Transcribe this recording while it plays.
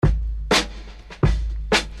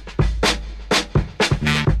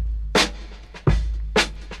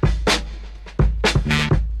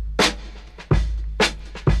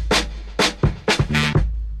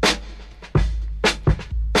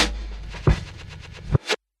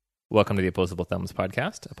Welcome to the Opposable Thumbs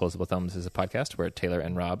podcast. Opposable Thumbs is a podcast where Taylor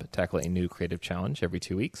and Rob tackle a new creative challenge every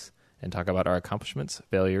 2 weeks and talk about our accomplishments,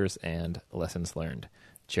 failures, and lessons learned.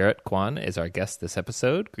 Jarrett Kwan is our guest this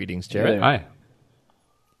episode. Greetings, Jarrett. Hi.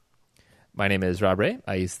 My name is Rob Ray.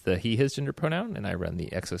 I use the he, his gender pronoun, and I run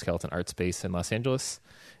the Exoskeleton Art Space in Los Angeles,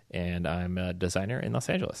 and I'm a designer in Los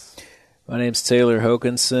Angeles. My name's Taylor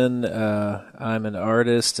Hokanson. I'm an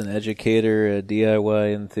artist, an educator, a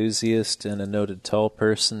DIY enthusiast, and a noted tall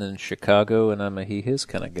person in Chicago, and I'm a he-his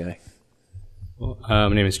kind of guy. Well, my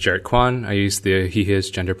name is Jarrett Kwan. I use the he,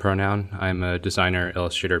 his gender pronoun. I'm a designer,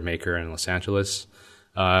 illustrator, maker in Los Angeles.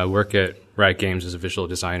 I work at Riot Games as a visual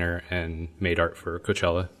designer and made art for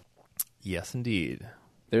Coachella. Yes, indeed.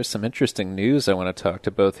 There's some interesting news I want to talk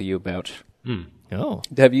to both of you about. Oh.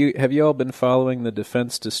 Have you all been following the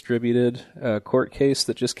Defense Distributed court case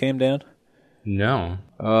that just came down? No.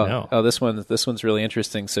 No. Oh, this one's really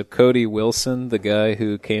interesting. So Cody Wilson, the guy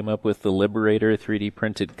who came up with the Liberator 3D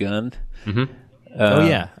printed gun. Mm-hmm. Oh,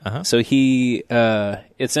 yeah. Uh-huh. So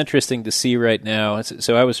it's interesting to see right now.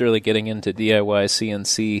 So I was really getting into DIY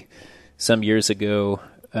CNC some years ago.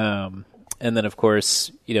 And then, of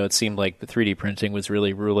course, it seemed like the 3D printing was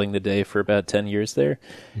really ruling the day for about 10 years there.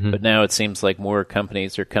 Mm-hmm. But now it seems like more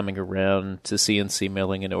companies are coming around to CNC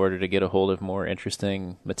milling in order to get a hold of more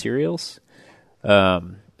interesting materials.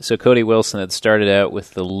 So Cody Wilson had started out with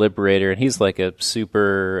the Liberator, and he's like a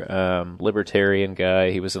super libertarian guy.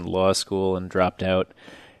 He was in law school and dropped out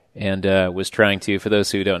and was trying to, for those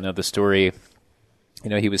who don't know the story,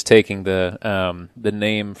 he was taking the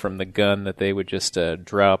name from the gun that they would just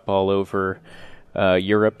drop all over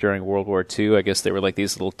Europe during World War II. I guess they were like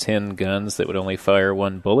these little tin guns that would only fire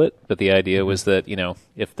one bullet, but the idea was that,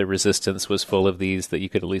 if the resistance was full of these, that you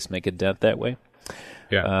could at least make a dent that way.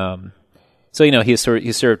 Yeah. So he's sort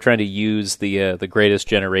of trying to use the greatest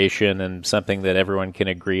generation and something that everyone can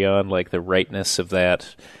agree on, like the rightness of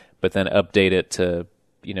that, but then update it to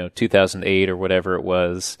 2008 or whatever it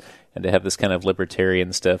was, and to have this kind of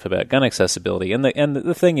libertarian stuff about gun accessibility. And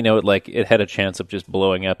the thing, it had a chance of just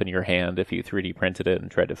blowing up in your hand if you 3D printed it and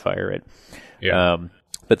tried to fire it. Yeah.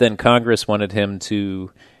 But then Congress wanted him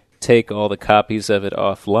to take all the copies of it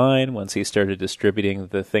offline once he started distributing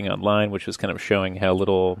the thing online, which was kind of showing how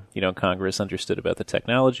little, Congress understood about the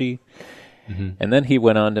technology. Mm-hmm. And then he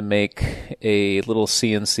went on to make a little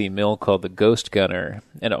CNC mill called the Ghost Gunner.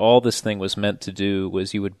 And all this thing was meant to do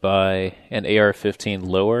was you would buy an AR-15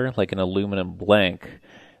 lower, like an aluminum blank,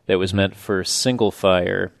 that was meant for single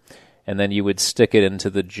fire, and then you would stick it into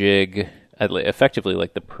the jig, effectively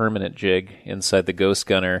like the permanent jig inside the Ghost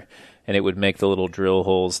Gunner, and it would make the little drill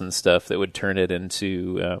holes and stuff that would turn it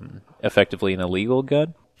into effectively an illegal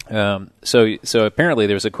gun. So apparently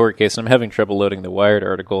there was a court case, and I'm having trouble loading the Wired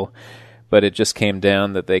article, but it just came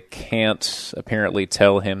down that they can't apparently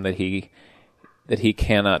tell him that he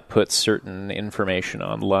cannot put certain information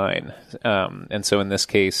online. And so in this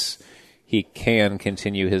case, he can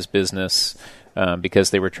continue his business because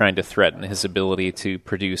they were trying to threaten his ability to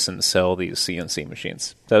produce and sell these CNC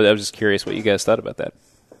machines. So I was just curious what you guys thought about that.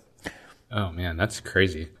 Oh, man, that's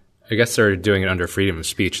crazy. I guess they're doing it under freedom of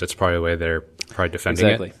speech. That's probably the way they're probably defending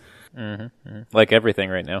it. Mm-hmm. Like everything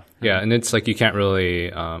right now. Yeah, and it's like you can't really,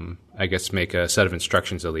 make a set of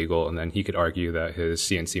instructions illegal, and then he could argue that his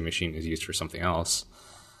CNC machine is used for something else.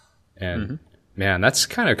 And, man, that's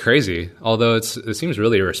kind of crazy, although it seems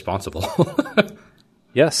really irresponsible.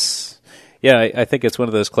 Yes. Yeah, I think it's one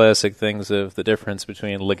of those classic things of the difference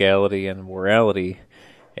between legality and morality.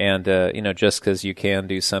 And, just because you can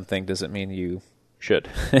do something doesn't mean you should.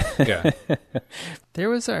 Yeah.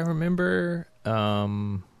 I remember,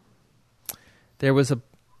 there was a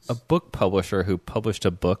book publisher who published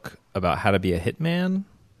a book about how to be a hitman.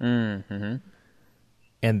 Mm-hmm.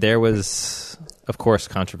 And there was, of course,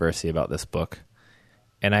 controversy about this book.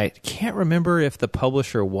 And I can't remember if the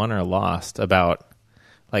publisher won or lost about,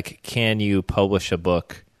 can you publish a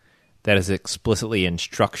book that is explicitly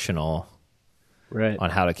instructional on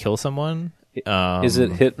how to kill someone? Is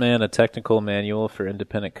it Hitman, a technical manual for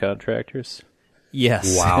independent contractors?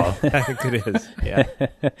 Yes. Wow. I think it is. Yeah.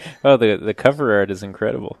 Oh, the cover art is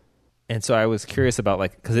incredible. And so I was curious about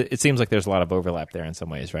because it seems like there's a lot of overlap there in some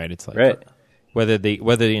ways, right? It's like right. whether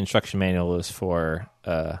the instruction manual is for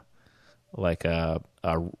a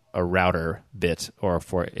router bit or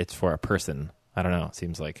it's for a person. I don't know. It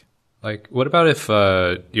seems like. What about if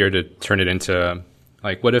you're to turn it into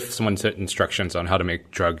what if someone set instructions on how to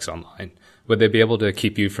make drugs online? Would they be able to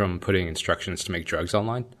keep you from putting instructions to make drugs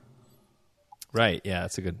online? Right. Yeah,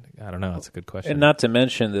 that's a good. I don't know. That's a good question. And not to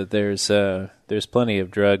mention that there's plenty of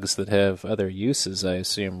drugs that have other uses, I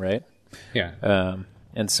assume, right? Yeah.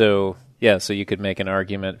 And so Yeah, so you could make an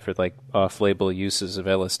argument for like off-label uses of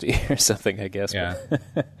LSD or something, I guess. Yeah.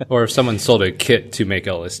 Or if someone sold a kit to make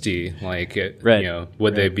LSD, like, Right.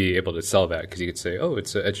 would they be able to sell that? Because you could say, oh,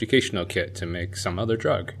 it's an educational kit to make some other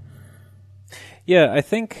drug. Yeah,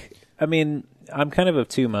 I mean, I'm kind of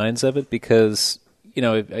two minds of it because,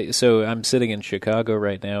 so I'm sitting in Chicago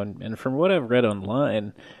right now, and from what I've read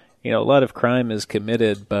online, a lot of crime is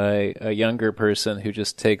committed by a younger person who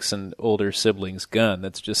just takes an older sibling's gun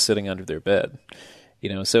that's just sitting under their bed.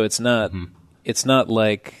 So it's not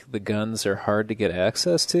like the guns are hard to get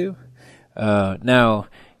access to. Now,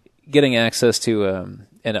 getting access to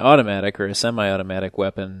an automatic or a semi-automatic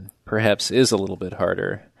weapon perhaps is a little bit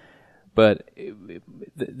harder. But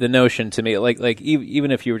the notion to me, like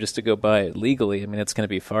even if you were just to go buy it legally, I mean, it's going to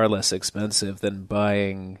be far less expensive than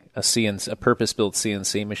buying a purpose-built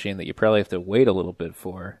CNC machine that you probably have to wait a little bit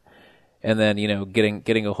for, and then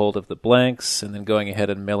getting a hold of the blanks and then going ahead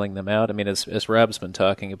and milling them out. I mean, as Rob's been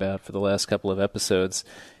talking about for the last couple of episodes,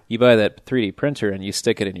 you buy that 3D printer and you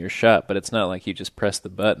stick it in your shop, but it's not like you just press the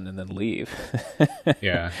button and then leave.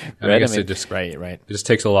 Yeah, right? I guess Right. It just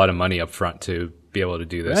takes a lot of money up front to be able to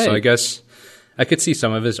do this. Right. So I guess I could see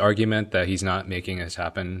some of his argument that he's not making this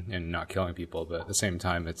happen and not killing people, but at the same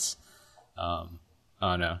time, it's, I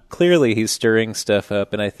don't know. Clearly he's stirring stuff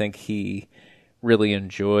up, and I think he really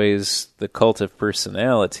enjoys the cult of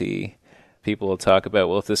personality. People will talk about,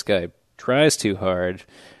 well, if this guy tries too hard,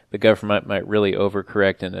 the government might really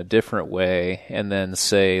overcorrect in a different way and then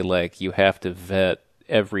say, like, you have to vet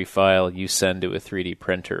every file you send to a 3D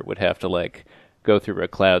printer, would have to, like, go through a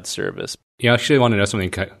cloud service. You actually want to know something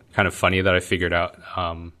kind of funny that I figured out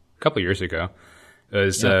a couple years ago.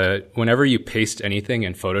 Is whenever you paste anything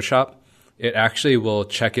in Photoshop, it actually will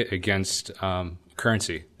check it against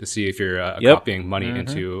currency to see if you're copying money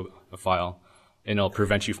into a file, and it'll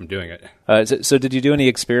prevent you from doing it. So did you do any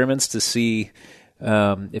experiments to see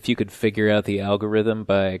if you could figure out the algorithm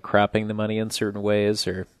by cropping the money in certain ways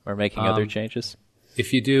or making other changes?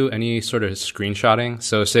 If you do any sort of screenshotting,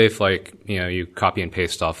 so say if you copy and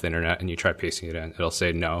paste off the internet and you try pasting it in, it'll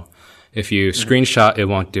say no. If you screenshot, it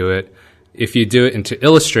won't do it. If you do it into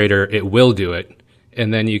Illustrator, it will do it.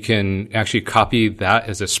 And then you can actually copy that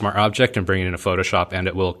as a smart object and bring it into Photoshop, and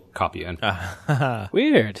it will copy in.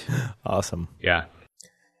 Weird. Awesome. Yeah.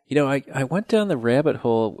 I went down the rabbit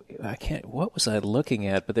hole. What was I looking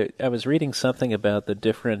at? But I was reading something about the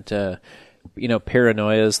different,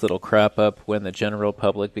 paranoias that'll crop up when the general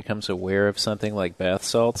public becomes aware of something like bath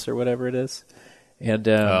salts or whatever it is. And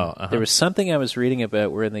there was something I was reading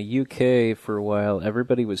about where in the UK for a while,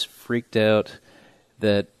 everybody was freaked out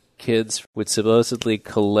that kids would supposedly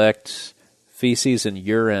collect feces and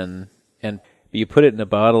urine, and you put it in a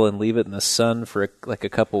bottle and leave it in the sun for a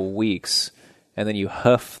couple weeks, and then you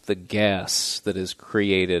huff the gas that is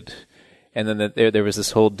created. And then there was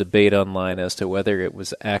this whole debate online as to whether it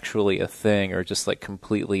was actually a thing or just like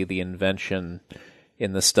completely the invention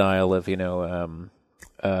in the style of, what's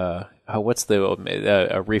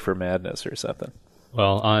the Reefer Madness or something.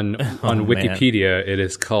 Well, on Wikipedia, it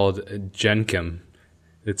is called Genkem.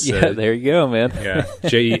 It's there you go, man. Yeah,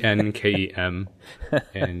 Jenkem,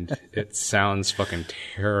 and it sounds fucking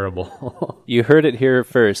terrible. You heard it here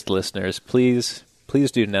first, listeners. Please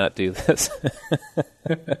do not do this.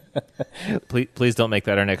 Please don't make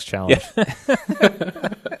that our next challenge.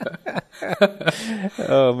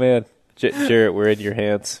 Oh man, Jarrett, we're in your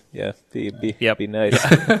hands. Yeah, be nice.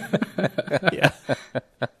 Yeah.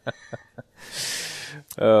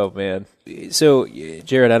 Oh man. So,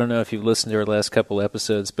 Jarrett, I don't know if you've listened to our last couple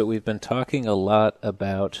episodes, but we've been talking a lot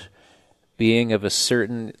about being of a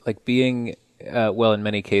certain, in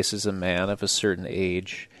many cases, a man of a certain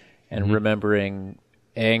age, and remembering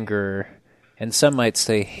anger, and some might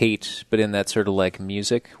say hate, but in that sort of like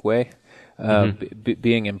music way,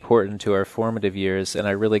 being important to our formative years. And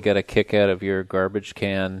I really got a kick out of your garbage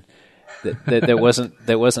can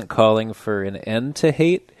that wasn't calling for an end to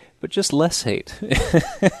hate, but just less hate.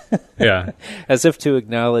 Yeah. As if to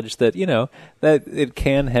acknowledge that, that it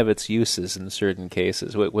can have its uses in certain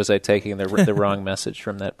cases. Was I taking the wrong message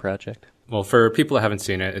from that project? Well, for people that haven't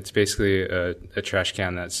seen it, it's basically a trash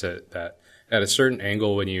can that's at a certain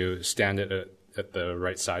angle. When you stand it at the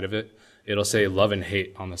right side of it, it'll say love and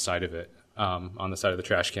hate on the side of it, on the side of the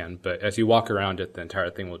trash can. But as you walk around it, the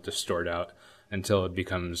entire thing will distort out until it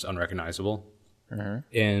becomes unrecognizable.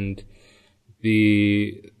 And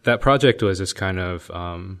that project was this kind of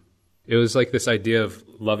it was like this idea of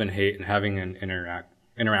love and hate and having an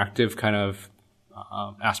interactive kind of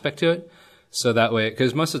aspect to it. So that way,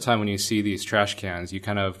 because most of the time when you see these trash cans, you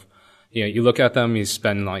kind of, you look at them, you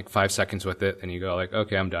spend like 5 seconds with it, and you go like,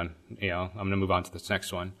 okay, I'm done. I'm going to move on to this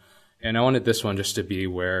next one. And I wanted this one just to be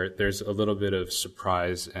where there's a little bit of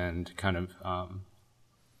surprise and kind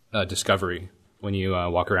of discovery when you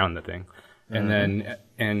walk around the thing. And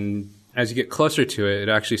as you get closer to it, it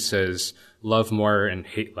actually says love more and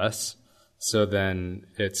hate less. So then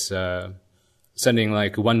it's sending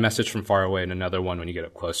like one message from far away and another one when you get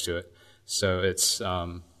up close to it. So it's,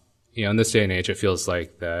 in this day and age, it feels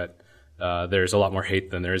like that there's a lot more hate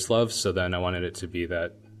than there is love. So then I wanted it to be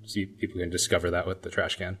that so people can discover that with the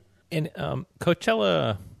trash can. And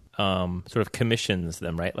Coachella sort of commissions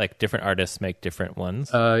them, right? Like different artists make different ones.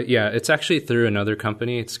 Yeah, it's actually through another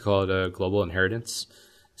company. It's called Global Inheritance.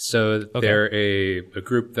 So they're a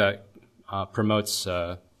group that promotes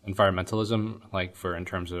environmentalism, like in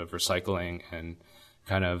terms of recycling and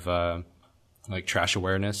kind of like trash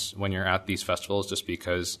awareness when you're at these festivals, just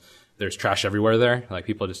because there's trash everywhere there. Like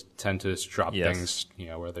people just tend to just drop things,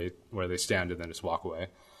 where they stand and then just walk away.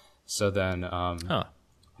 So then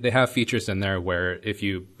they have features in there where if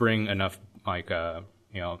you bring enough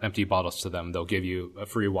empty bottles to them, they'll give you a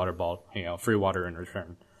free water bottle, free water in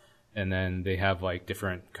return. And then they have like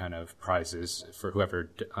different kind of prizes for whoever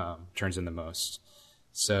turns in the most.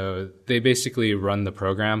 So they basically run the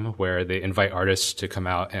program where they invite artists to come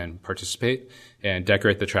out and participate and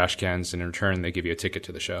decorate the trash cans. And in return, they give you a ticket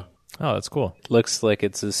to the show. Oh, that's cool. Looks like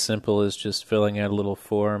it's as simple as just filling out a little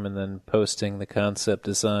form and then posting the concept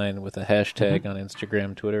design with a hashtag on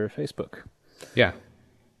Instagram, Twitter, or Facebook. Yeah.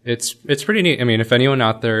 It's pretty neat. I mean, if anyone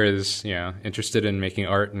out there is, interested in making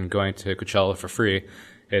art and going to Coachella for free,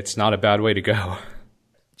 it's not a bad way to go.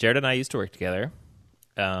 Jared and I used to work together.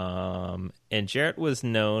 And Jared was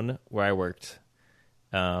known where I worked.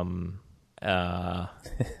 How do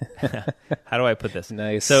I put this?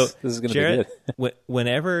 Nice. So this is going to Jared, be good.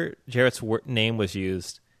 Whenever Jared's name was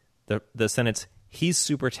used, the sentence "he's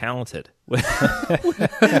super talented" would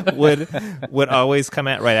always come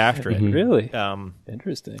out right after it. Really?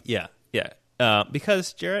 Interesting. Yeah.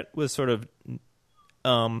 Because Jared was sort of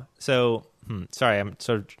sorry, I'm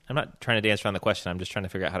not trying to dance around the question. I'm just trying to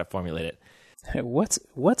figure out how to formulate it.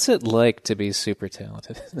 What's it like to be super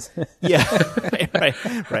talented? Yeah,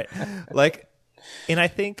 right. Like, and I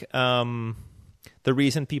think the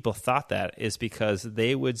reason people thought that is because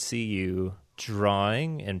they would see you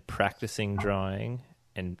drawing and practicing drawing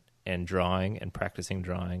and drawing and practicing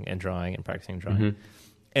drawing and drawing and practicing drawing.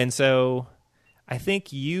 And so I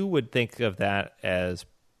think you would think of that as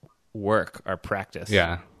work or practice.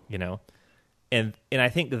 Yeah. And I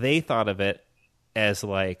think they thought of it as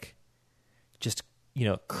like just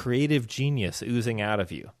creative genius oozing out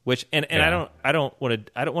of you, which and Yeah. I don't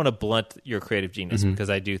want to blunt your creative genius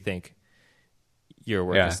because I do think your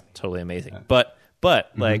work is totally amazing. But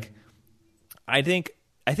like I think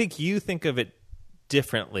you think of it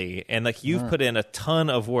differently, and like you've put in a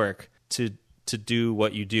ton of work to do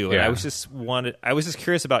what you do. And I was just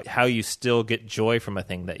curious about how you still get joy from a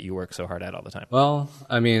thing that you work so hard at all the time. Well,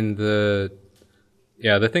 I mean, the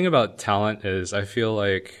thing about talent is I feel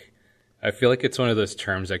like it's one of those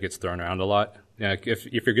terms that gets thrown around a lot. If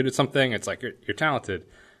you're good at something, it's like you're talented.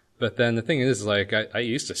 But then the thing is, like, I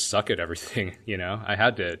used to suck at everything, I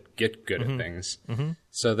had to get good at things.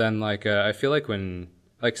 So then, like, I feel like when,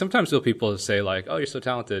 like, sometimes people say, like, oh, you're so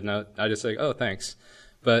talented. And I just like, oh, thanks.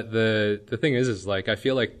 But the thing is like, I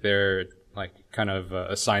feel like they're, like, kind of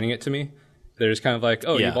assigning it to me. They're just kind of like,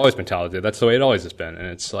 oh, you've always been talented. That's the way it always has been. And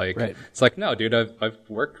it's like, It's like, no, dude, I've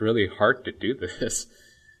worked really hard to do this.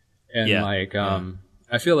 And I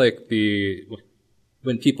feel like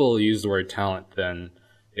when people use the word talent, then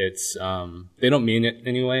it's, they don't mean it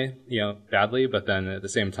anyway, badly, but then at the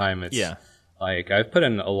same time, it's like, I've put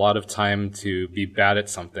in a lot of time to be bad at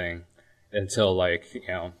something until like,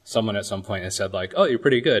 someone at some point has said like, oh, you're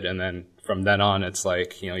pretty good. And then from then on, it's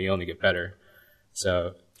like, you only get better.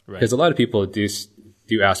 So, because a lot of people do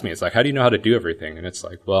ask me, it's like, how do you know how to do everything? And it's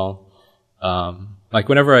like, well, like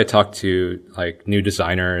whenever I talk to like new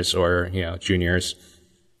designers or, juniors,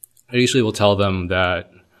 I usually will tell them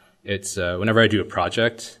that it's, whenever I do a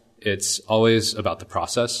project, it's always about the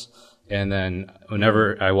process. And then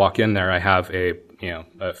whenever I walk in there, I have a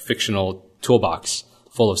fictional toolbox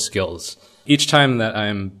full of skills. Each time that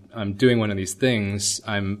I'm doing one of these things,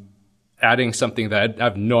 I'm adding something that I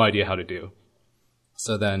have no idea how to do.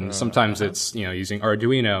 So then sometimes it's, using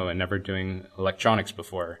Arduino and never doing electronics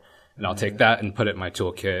before. And I'll take that and put it in my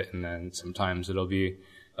toolkit. And then sometimes it'll be,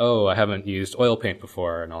 oh, I haven't used oil paint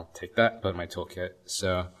before. And I'll take that and put it in my toolkit.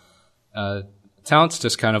 So talent's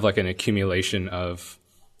just kind of like an accumulation of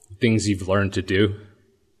things you've learned to do.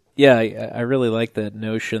 Yeah, I really like that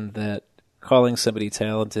notion that calling somebody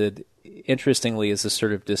talented, interestingly, is a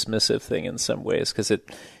sort of dismissive thing in some ways, because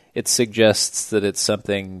it suggests that it's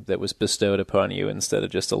something that was bestowed upon you instead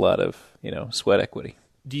of just a lot of, sweat equity.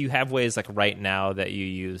 Do you have ways like right now that you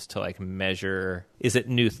use to like measure? Is it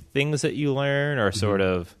new things that you learn or sort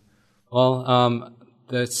of? Well,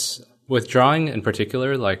 that's with drawing in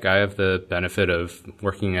particular. Like I have the benefit of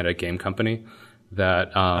working at a game company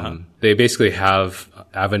that they basically have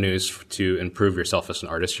avenues to improve yourself as an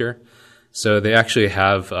artist here. So they actually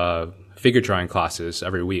have figure drawing classes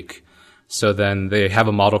every week. So then they have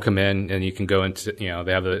a model come in and you can go into,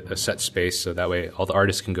 they have a set space so that way all the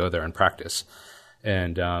artists can go there and practice.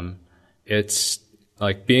 And it's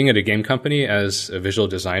like being at a game company as a visual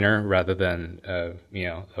designer rather than,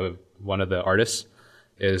 one of the artists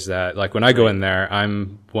is that like when I go in there,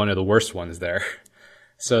 I'm one of the worst ones there.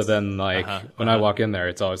 So then like when I walk in there,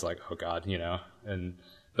 it's always like, oh God,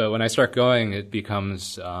 but when I start going, it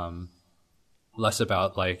becomes less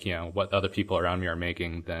about like, what other people around me are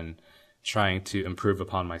making than trying to improve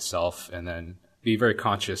upon myself and then be very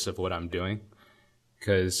conscious of what I'm doing.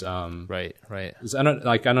 Because right. 'cause I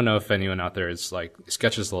don't know if anyone out there is like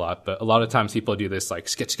sketches a lot, but a lot of times people do this like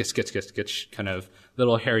sketch kind of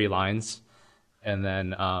little hairy lines, and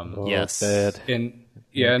then yes, bad. and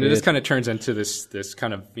it just kind of turns into this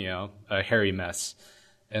kind of a hairy mess,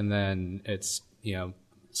 and then it's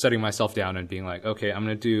setting myself down and being like, okay, I'm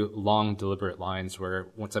gonna do long deliberate lines where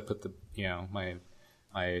once I put the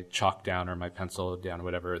my chalk down or my pencil down or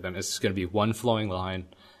whatever, then it's gonna be one flowing line.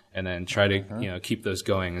 And then try to keep those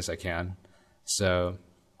going as I can. So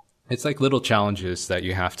it's like little challenges that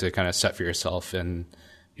you have to kind of set for yourself and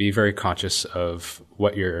be very conscious of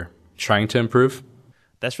what you're trying to improve.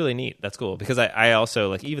 That's really neat. That's cool because I also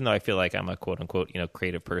like, even though I feel like I'm a quote unquote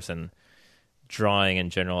creative person, drawing in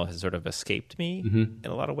general has sort of escaped me in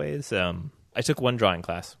a lot of ways. I took one drawing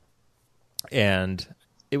class and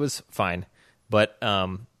it was fine, but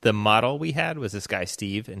the model we had was this guy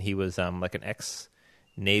Steve, and he was like an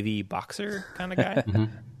ex-Navy boxer kind of guy,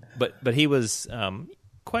 but he was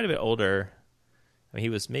quite a bit older. I mean, he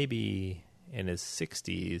was maybe in his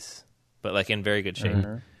 60s, but like in very good shape,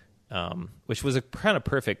 which was a kind of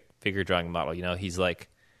perfect figure drawing model. He's like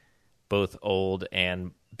both old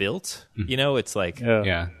and built. It's like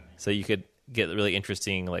so you could get really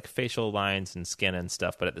interesting like facial lines and skin and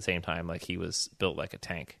stuff, but at the same time, like he was built like a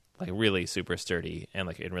tank, like really super sturdy and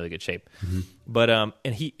like in really good shape. But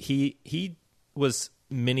and he was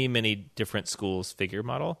many different schools figure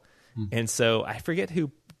model. And so I forget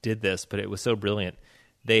who did this, but it was so brilliant.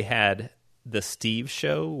 They had the Steve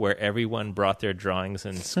show where everyone brought their drawings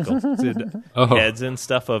and sculpted heads and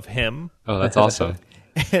stuff of him. Oh, that's awesome.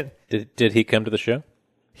 And did he come to the show?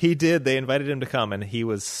 He did. They invited him to come, and he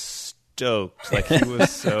was stoked. Like, he was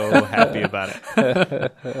so happy about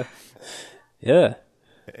it. Yeah.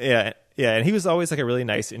 Yeah. And he was always like a really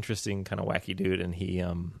nice, interesting, kind of wacky dude. And he,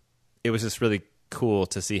 it was just really cool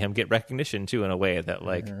to see him get recognition too, in a way that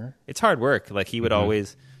like, it's hard work. Like, he would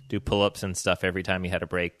always do pull-ups and stuff every time he had a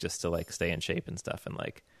break just to like stay in shape and stuff. And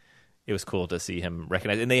like, it was cool to see him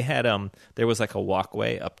recognized. And they had, there was like a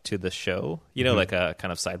walkway up to the show, like a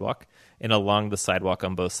kind of sidewalk. And along the sidewalk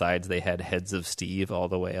on both sides, they had heads of Steve all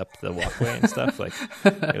the way up the walkway and stuff. Like,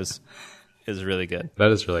 it was really good.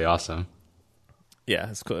 That is really awesome. Yeah,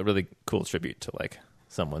 it's cool. A really cool tribute to like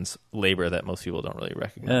someone's labor that most people don't really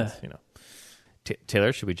recognize.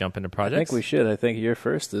 Taylor, should we jump into projects? I think we should. I think you're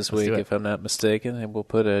first this week, if I'm not mistaken, and we'll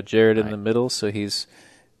put Jared in the middle, so he's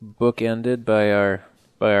bookended by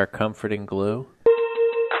our comforting glow.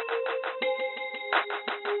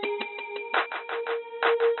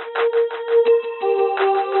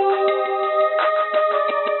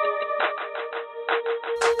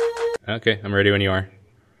 Okay, I'm ready when you are.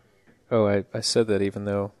 Oh, I said that even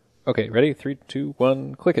though... Okay, ready? 3, 2,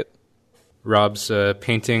 1, click it. Rob's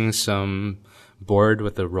painting some board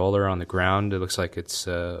with a roller on the ground. It looks like it's,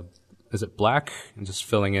 is it black? And just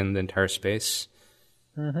filling in the entire space.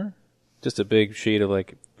 Mm-hmm. Just a big sheet of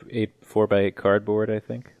like 4x8 cardboard, I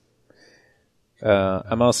think.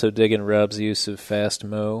 I'm also digging Rob's use of Fast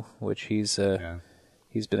Mo, which he's been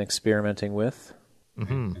experimenting with.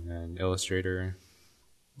 And then Illustrator.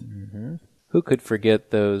 Who could forget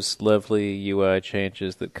those lovely UI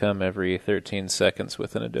changes that come every 13 seconds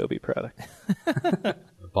with an Adobe product?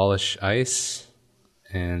 Abolish ice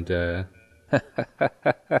and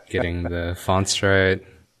getting the fonts right.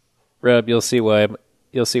 Rob, you'll see why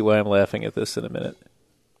I'm laughing at this in a minute.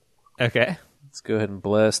 Okay. Let's go ahead and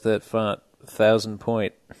blast that font. 1,000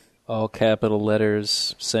 point, all capital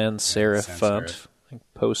letters, sans serif font, like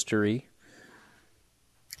postery.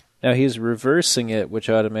 Now he's reversing it, which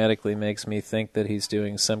automatically makes me think that he's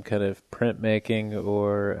doing some kind of printmaking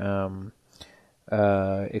or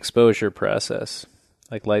exposure process.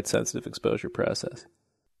 like light sensitive exposure process.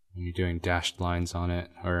 When you're doing dashed lines on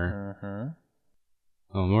it, or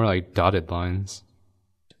more like dotted lines.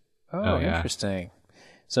 Oh, yeah. Interesting.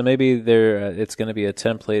 So maybe it's going to be a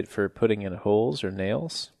template for putting in holes or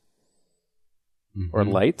nails or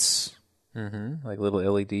lights, like little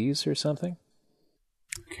LEDs or something.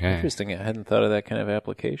 Okay. Interesting. I hadn't thought of that kind of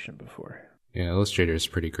application before. Yeah, Illustrator is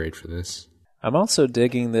pretty great for this. I'm also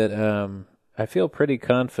digging that I feel pretty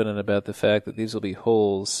confident about the fact that these will be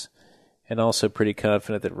holes, and also pretty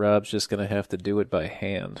confident that Rob's just going to have to do it by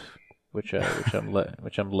hand, which I'm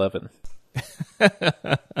loving.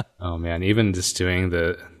 Oh man, even just doing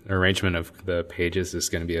the arrangement of the pages is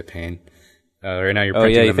going to be a pain. Right now you're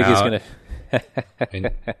printing them out.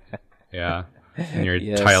 And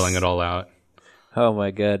you're tiling it all out. Oh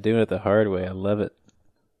my god, doing it the hard way. I love it.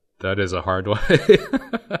 That is a hard way.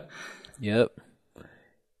 Yep.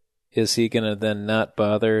 Is he going to then not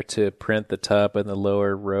bother to print the top and the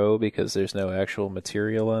lower row because there's no actual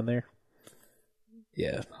material on there?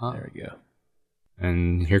 Yeah, there we go.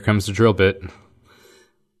 And here comes the drill bit.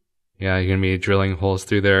 Yeah, you're going to be drilling holes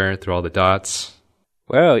through there, through all the dots.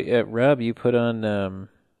 Wow, yeah, Rob, you put on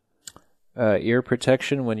ear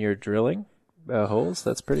protection when you're drilling holes?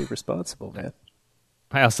 That's pretty responsible, man.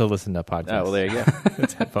 I also listen to podcasts. Oh, well, there you go.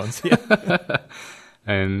 It's headphones, yeah.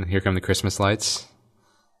 And here come the Christmas lights.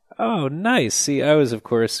 Oh, nice. See, I was, of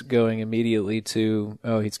course, going immediately to,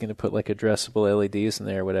 he's going to put like addressable LEDs in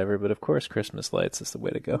there or whatever, but of course Christmas lights is the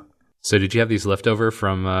way to go. So did you have these left over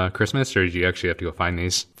from Christmas, or did you actually have to go find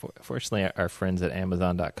these? Fortunately, our friends at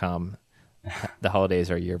Amazon.com, the holidays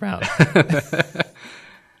are year-round. That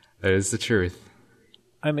is the truth.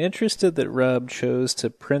 I'm interested that Rob chose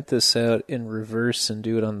to print this out in reverse and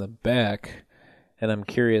do it on the back, and I'm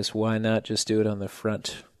curious why not just do it on the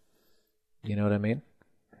front. You know what I mean?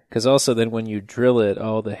 Because also then when you drill it,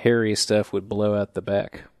 all the hairy stuff would blow out the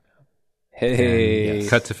back. Hey.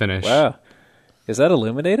 Cut to finish. Wow. Is that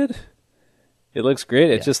illuminated? It looks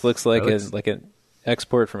great. It just looks like an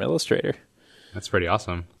export from Illustrator. That's pretty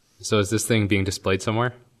awesome. So is this thing being displayed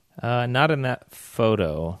somewhere? Not in that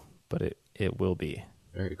photo, but it will be.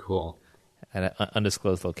 Very cool. At an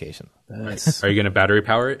undisclosed location. Nice. Are you going to battery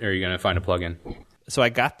power it, or are you going to find a plug-in? So I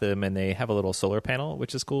got them, and they have a little solar panel,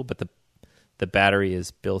 which is cool, but the battery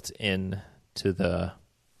is built in to the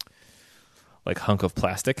like hunk of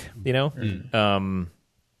plastic, you know? And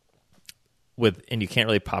you can't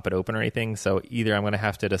really pop it open or anything, so either I'm going to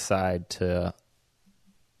have to decide to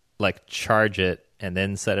like charge it and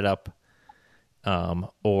then set it up,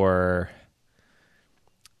 or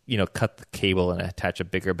cut the cable and attach a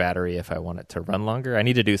bigger battery if I want it to run longer. I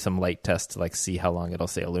need to do some light tests to like see how long it'll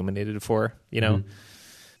stay illuminated for,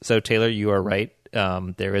 So Taylor, you are right.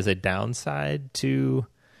 There is a downside to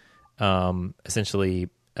essentially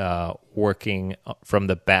working from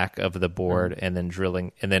the back of the board and then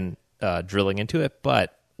drilling into it,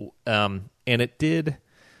 but and it did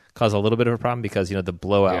cause a little bit of a problem because the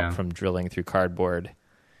blowout from drilling through cardboard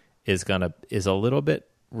is a little bit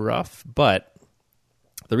rough. But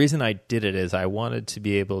the reason I did it is I wanted to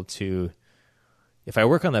be able to, if I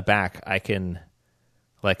work on the back, I can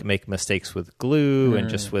like make mistakes with glue and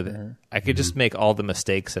just with I could just make all the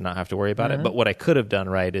mistakes and not have to worry about it. But what I could have done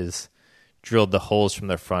right is drilled the holes from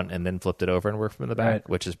the front and then flipped it over and worked from the back,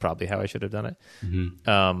 which is probably how I should have done it.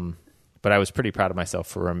 But I was pretty proud of myself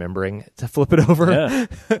for remembering to flip it over.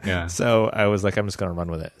 Yeah. So I was like, I'm just going to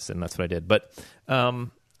run with it. And that's what I did. But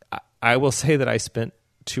I will say that I spent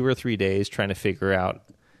 2 or 3 days trying to figure out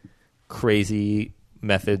crazy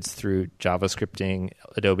methods through JavaScripting,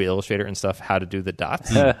 Adobe Illustrator and stuff, how to do the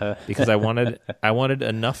dots because I wanted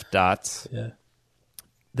enough dots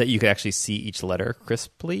that you could actually see each letter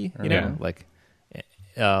crisply, like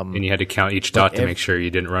and you had to count each dot to make sure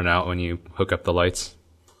you didn't run out when you hook up the lights.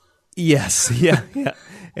 Yes, yeah.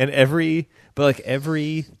 And every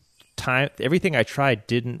time, everything I tried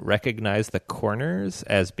didn't recognize the corners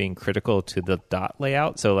as being critical to the dot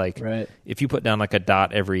layout. So if you put down like a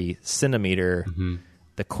dot every centimeter,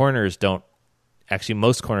 the corners don't actually,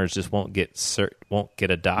 most corners just won't get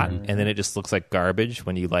a dot, and then it just looks like garbage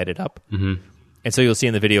when you light it up. And so you'll see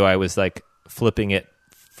in the video I was like flipping it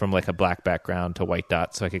from like a black background to white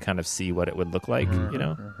dots so I could kind of see what it would look like,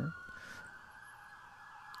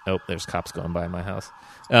 Oh, there's cops going by my house.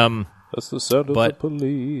 That's the sound of the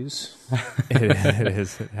police. It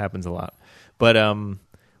is. It happens a lot. But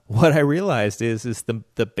what I realized is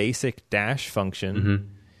the basic dash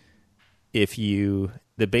function. If you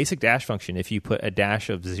put a dash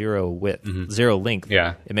of zero width, zero length,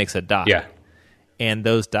 it makes a dot. Yeah. And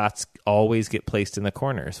those dots always get placed in the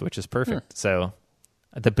corners, which is perfect. So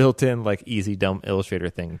The built-in like easy dumb Illustrator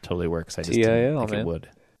thing totally works. I just didn't think it would.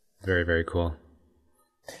 Very, very cool.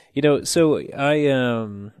 So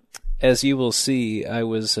I, as you will see, I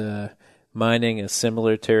was mining a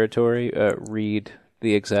similar territory, read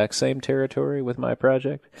the exact same territory with my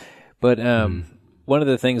project. But one of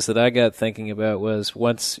the things that I got thinking about was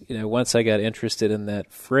once I got interested in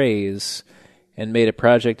that phrase and made a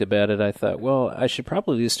project about it, I thought, well, I should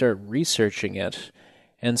probably start researching it.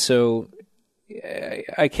 And so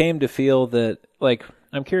I came to feel that, like,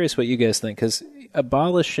 I'm curious what you guys think, because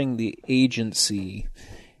abolishing the agency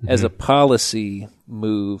as a policy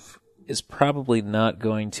move is probably not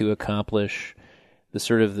going to accomplish the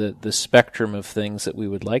sort of the spectrum of things that we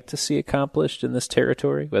would like to see accomplished in this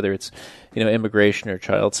territory, whether it's immigration or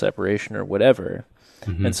child separation or whatever.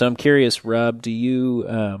 And so I'm curious, Rob, do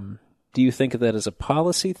you think of that as a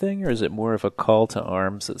policy thing, or is it more of a call to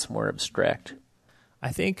arms that's more abstract?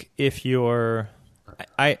 I think if you're,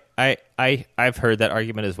 I've heard that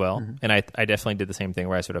argument as well, and I definitely did the same thing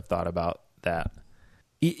where I sort of thought about that.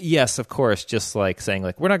 Yes, of course, just like saying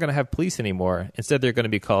like we're not going to have police anymore. Instead, they're going to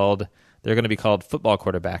be called football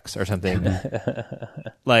quarterbacks or something.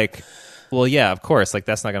 Like, well, yeah, of course, like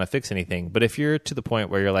that's not going to fix anything. But if you're to the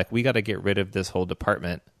point where you're like, we got to get rid of this whole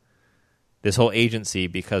department, this whole agency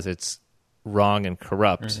because it's wrong and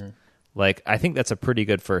corrupt, like I think that's a pretty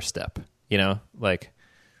good first step. Like,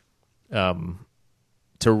 to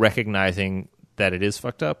recognizing that it is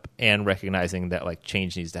fucked up and recognizing that like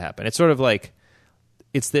change needs to happen. It's sort of like,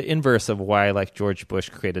 it's the inverse of why like George Bush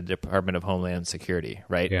created the Department of Homeland Security,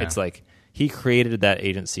 right? Yeah. It's like he created that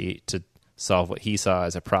agency to solve what he saw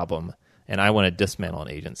as a problem, and I want to dismantle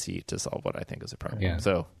an agency to solve what I think is a problem. Yeah.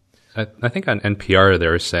 So I think on NPR they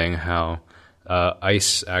were saying how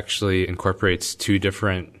ICE actually incorporates two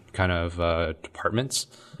different kind of departments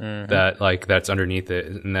that's underneath it,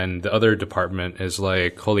 and then the other department is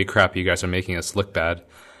like, holy crap, you guys are making us look bad.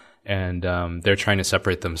 And they're trying to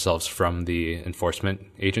separate themselves from the enforcement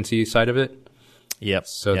agency side of it. Yep.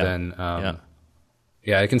 So then,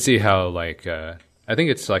 I can see how, like, I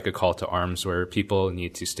think it's like a call to arms where people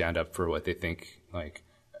need to stand up for what they think, like,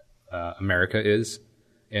 America is,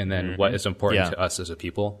 and then what is important to us as a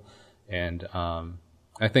people. And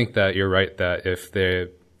I think that you're right that if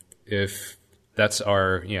that's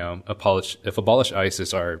our, if abolish ICE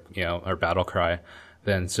is our battle cry,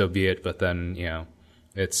 then so be it. But then,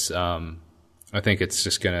 it's, I think it's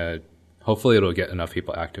just hopefully it'll get enough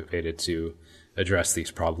people activated to address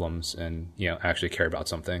these problems and, actually care about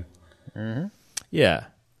something. Yeah.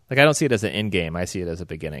 Like, I don't see it as an end game. I see it as a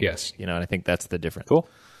beginning. Yes. And I think that's the difference. Cool.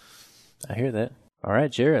 I hear that. All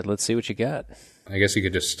right, Jared, let's see what you got. I guess you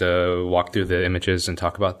could just walk through the images and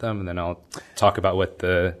talk about them, and then I'll talk about what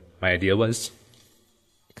my idea was.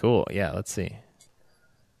 Cool. Yeah, let's see.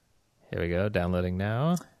 Here we go. Downloading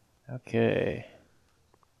now. Okay.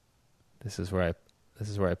 This is where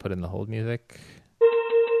I put in the hold music.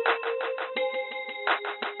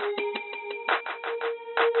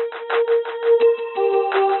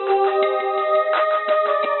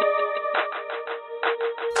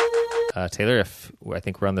 Taylor, I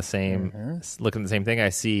think we're on the same, looking at the same thing. I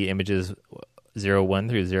see images 01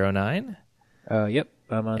 through 09. Yep,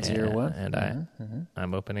 I'm on 01. And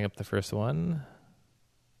I'm opening up the first one.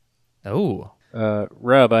 Oh.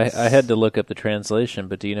 Rob, I had to look up the translation,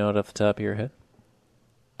 but do you know it off the top of your head?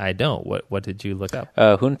 I don't. What did you look up?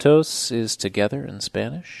 Juntos is together in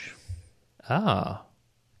Spanish. Ah,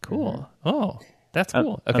 cool. Oh, that's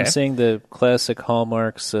cool. Okay. I'm seeing the classic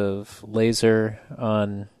hallmarks of laser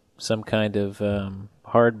on some kind of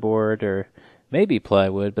hardboard or maybe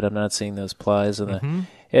plywood, but I'm not seeing those plies on the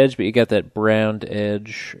edge. But you got that browned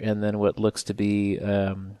edge and then what looks to be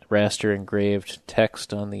raster engraved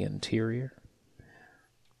text on the interior.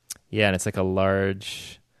 Yeah, and it's like a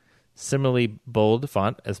large, similarly bold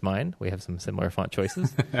font as mine. We have some similar font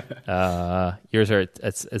choices. Yours are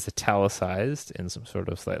it's italicized and some sort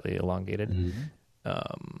of slightly elongated.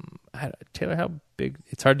 Taylor, how big?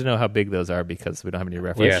 It's hard to know how big those are because we don't have any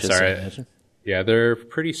reference. Yeah, sorry. Yeah, they're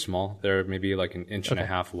pretty small. They're maybe like an inch and a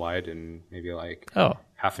half wide and maybe like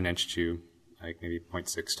half an inch to like maybe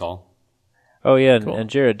 0.6 tall. Oh yeah, cool. And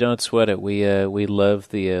Jared, don't sweat it. We love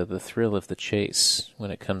the thrill of the chase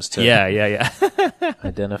when it comes to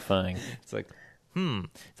identifying. It's like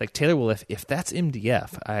Taylor. Well, if that's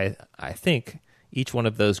MDF, I think each one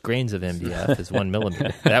of those grains of MDF is 1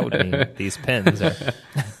 millimeter. That would mean these pens are.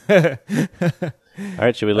 All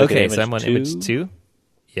right, should we look at image 2? Okay, so I'm on image 2.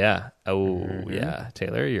 Yeah. Oh, yeah.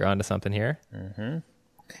 Taylor, you're onto something here.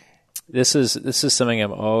 This is something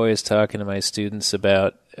I'm always talking to my students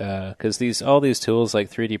about because all these tools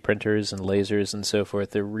like 3D printers and lasers and so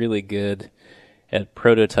forth, they're really good at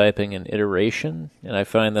prototyping and iteration, and I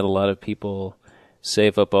find that a lot of people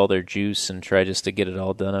save up all their juice and try just to get it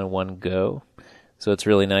all done on one go. So it's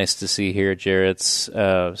really nice to see here Jarrett's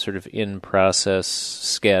sort of in-process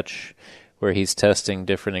sketch where he's testing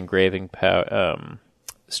different engraving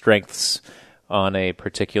strengths on a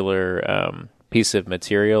particular piece of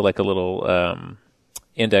material, like a little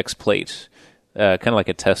index plate, kind of like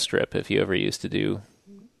a test strip if you ever used to do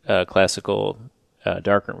classical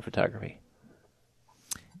darkroom photography.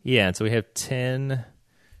 Yeah, and so we have 10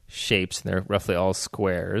 shapes, and they're roughly all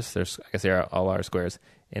squares. I guess they all are squares.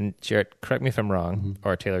 And Jarrett, correct me if I'm wrong,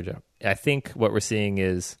 or Taylor Joe. I think what we're seeing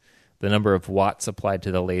is the number of watts applied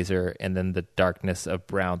to the laser and then the darkness of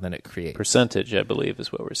brown that it creates. Percentage, I believe,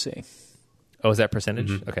 is what we're seeing. Oh, is that percentage?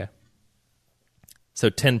 Mm-hmm. Okay. So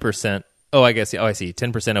 10%. Oh, I guess. Oh, I see.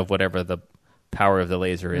 10% of whatever the power of the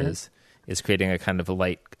laser is creating a kind of a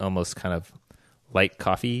light, almost kind of light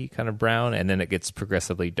coffee kind of brown, and then it gets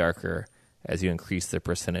progressively darker as you increase the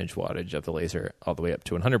percentage wattage of the laser all the way up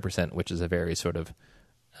to 100%, which is a very sort of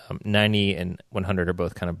 90 and 100 are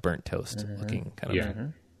both kind of burnt toast looking kind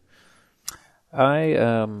of.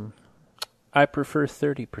 Yeah. I prefer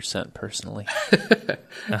 30% personally.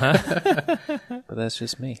 But that's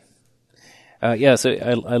just me. So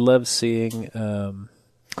I love seeing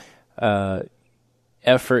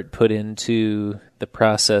effort put into the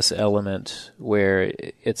process element where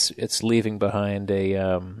it's leaving behind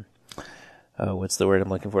a what's the word I'm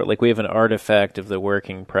looking for? Like we have an artifact of the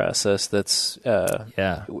working process that's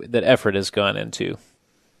that effort has gone into,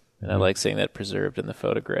 and I like seeing that preserved in the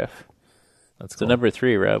photograph. That's So cool. number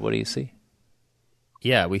 3, Rob, what do you see?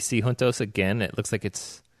 Yeah, we see Juntos again. It looks like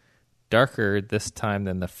it's darker this time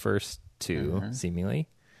than the first two, seemingly.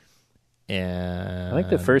 And I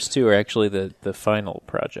think the first 2 are actually the final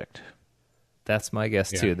project. that's my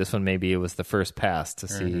guess too. This one maybe it was the first pass to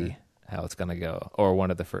see how it's going to go, or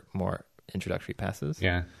one of the more introductory passes.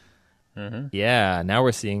 Yeah. Yeah, now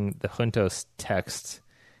we're seeing the Juntos text,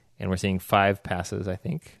 and we're seeing 5 passes, I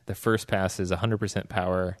think. The first pass is 100%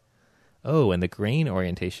 power. Oh, and the grain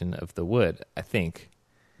orientation of the wood, I think.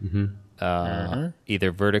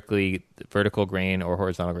 Either vertical grain or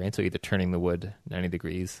horizontal grain, so either turning the wood 90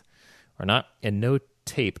 degrees or not. And no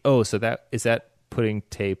tape. Oh, so is that putting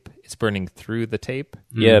tape, it's burning through the tape?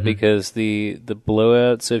 Yeah, because the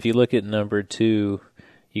blowout, so if you look at number 2,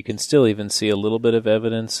 you can still even see a little bit of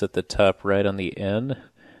evidence at the top right on the end,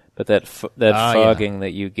 but that fogging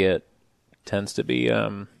that you get tends to be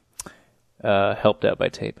helped out by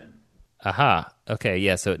tape. Aha. Okay,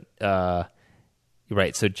 yeah, so you're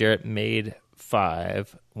right. So Jarrett made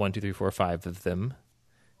 5, 1, 2, 3, 4, 5 of them.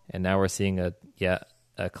 And now we're seeing a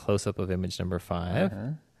close-up of image number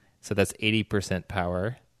 5. So that's 80%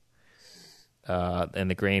 power. And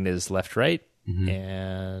the grain is left-right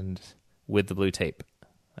and with the blue tape.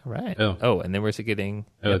 All right. Oh, and then we're getting...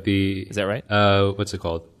 is that right? What's it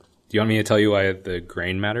called? Do you want me to tell you why the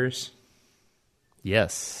grain matters?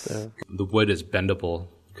 Yes. The wood is bendable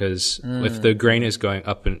because if the grain is going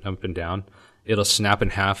up and down, it'll snap in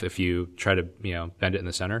half if you try to bend it in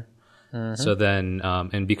the center. So then,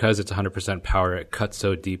 and because it's 100% power, it cuts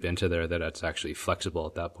so deep into there that it's actually flexible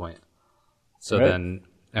at that point. So then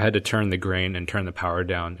I had to turn the grain and turn the power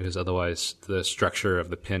down because otherwise the structure of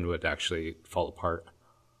the pin would actually fall apart.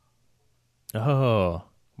 Oh,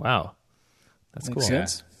 wow. That's cool. Makes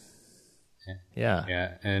sense. Yeah.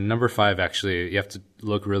 Yeah, and number 5, actually, you have to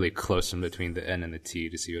look really close in between the N and the T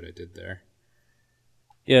to see what I did there.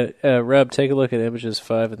 Yeah, Rob, take a look at images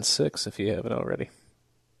 5 and 6 if you haven't already.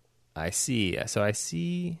 I see. So I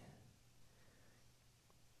see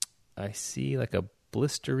like a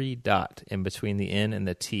blistery dot in between the N and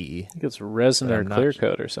the T. I think it's resin or clear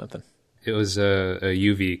coat or something. It was a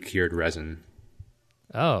UV cured resin.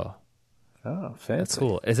 Oh, fancy. that's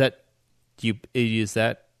cool. Is that you use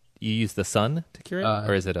the sun to cure it,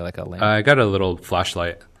 or is it like a lamp? I got a little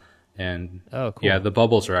flashlight, and cool. Yeah, the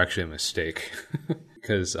bubbles are actually a mistake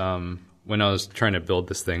because when I was trying to build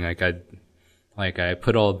this thing, I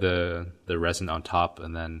put all the resin on top,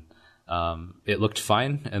 and then it looked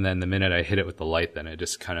fine, and then the minute I hit it with the light, then it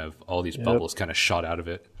just kind of all these bubbles kind of shot out of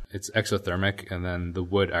it. It's exothermic, and then the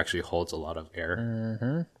wood actually holds a lot of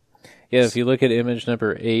air. Yeah, if you look at image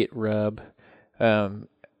number 8, Rob,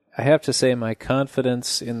 I have to say my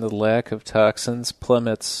confidence in the lack of toxins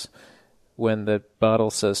plummets when the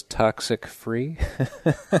bottle says toxic free.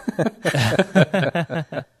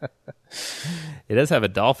 It does have a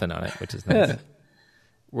dolphin on it, which is nice.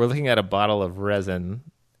 We're looking at a bottle of resin,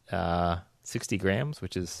 60 grams,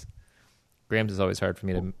 grams is always hard for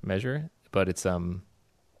me to measure, but it's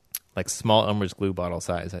like small Elmer's glue bottle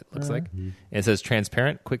size, it looks like. And it says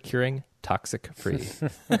transparent, quick curing, toxic free.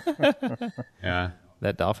 Yeah.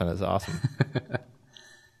 That dolphin is awesome.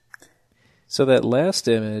 So that last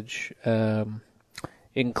image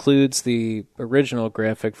includes the original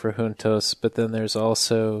graphic for Juntos, but then there's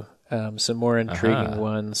also some more intriguing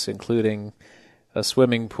ones, including a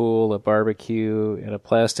swimming pool, a barbecue, and a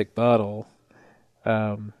plastic bottle.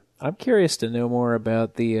 I'm curious to know more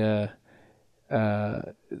about the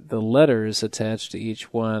letters attached to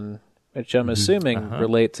each one, which I'm assuming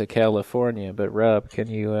relate to California. But Rob, can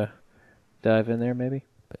you dive in there maybe?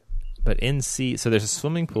 But in sea, so there's a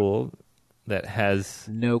swimming pool that has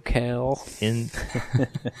No Cal. in.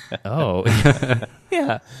 Oh,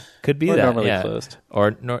 yeah, could be Or that. normally yeah. closed.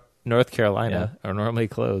 Or North Carolina, or normally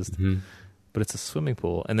closed. But it's a swimming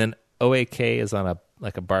pool, and then OAK is on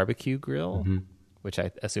a barbecue grill, which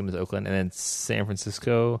I assume is Oakland, and then San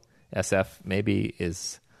Francisco SF maybe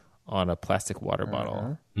is on a plastic water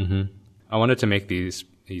bottle. I wanted to make these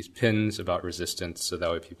pins about resistance so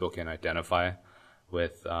that way people can identify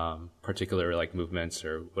with particular like movements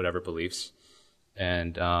or whatever beliefs.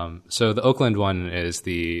 And so the Oakland one is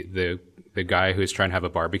the guy who's trying to have a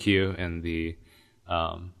barbecue in the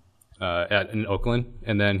in Oakland,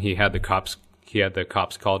 and then he had the cops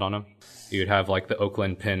called on him. You would have like the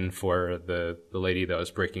Oakland pin for the lady that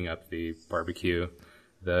was breaking up the barbecue.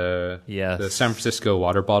 The San Francisco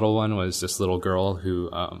water bottle one was this little girl who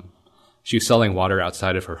she was selling water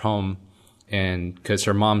outside of her home, and because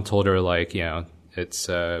her mom told her like, you know, it's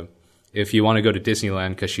if you want to go to Disneyland,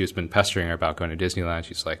 because she has been pestering her about going to Disneyland,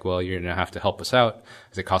 she's like, well, you're gonna have to help us out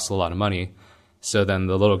because it costs a lot of money. So then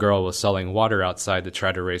the little girl was selling water outside to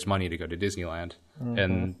try to raise money to go to Disneyland.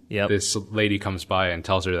 And this lady comes by and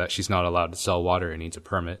tells her that she's not allowed to sell water and needs a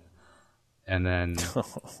permit. And then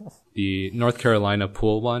the North Carolina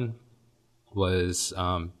pool one was,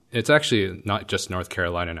 it's actually not just North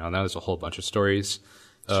Carolina now. Now there's a whole bunch of stories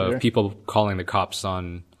of people calling the cops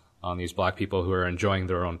on these black people who are enjoying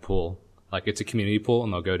their own pool. Like it's a community pool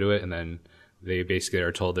and they'll go to it and then they basically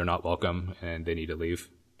are told they're not welcome and they need to leave.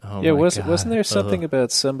 Oh Yeah, wasn't there something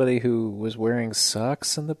about somebody who was wearing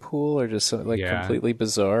socks in the pool, or just something completely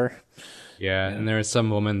bizarre? Yeah, and there was some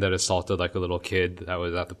woman that assaulted like a little kid that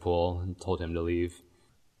was at the pool and told him to leave.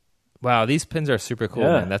 Wow, these pins are super cool,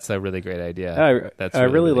 man. That's a really great idea. I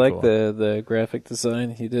really like cool. the graphic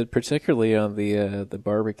design you did, particularly on the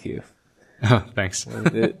barbecue. Oh, thanks.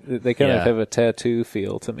 They kind of have a tattoo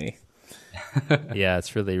feel to me. Yeah,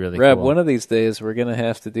 it's really, really Rob, cool. one of these days we're going to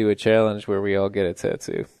have to do a challenge where we all get a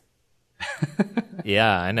tattoo.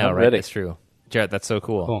 Yeah, I know, I'm right? ready. It's true. Jared, that's so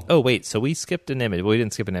cool. Cool. Oh, wait, so we skipped an image. Well, we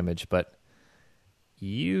didn't skip an image, but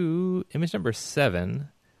image number 7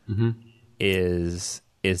 is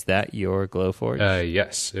that your Glowforge?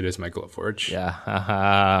 Yes, it is my Glowforge. Yeah,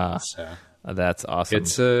 haha. So That's awesome.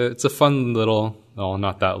 it's a fun little, well,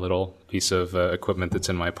 not that little piece of equipment that's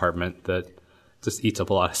in my apartment that just eats up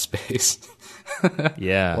a lot of space.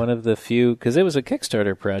 Yeah. One of the few, because it was a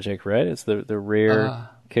Kickstarter project, right? It's the rare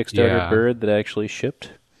Kickstarter bird that actually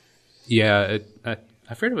shipped. Yeah,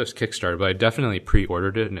 I forget it was Kickstarter, but I definitely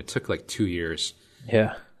pre-ordered it, and it took like 2 years.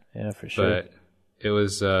 Yeah, for sure. But it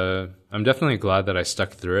was, I'm definitely glad that I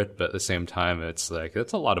stuck through it, but at the same time, it's like,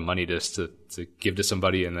 that's a lot of money just to give to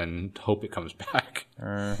somebody and then hope it comes back.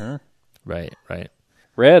 Right.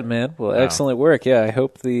 Rad, man. Well, excellent work. Yeah, I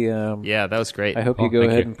hope Yeah, that was great. I hope you go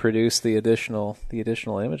thank ahead you. and produce the additional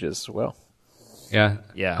images as well. Yeah.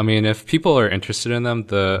 Yeah. I mean, if people are interested in them,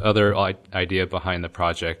 the other idea behind the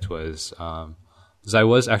project was I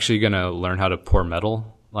was actually going to learn how to pour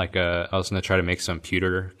metal. Like, I was going to try to make some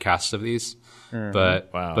pewter casts of these.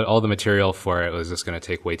 But all the material for it was just going to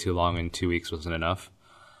take way too long, and 2 weeks wasn't enough.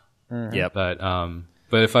 Yep. But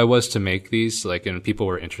if I was to make these, like, and people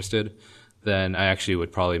were interested, then I actually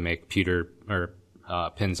would probably make pewter or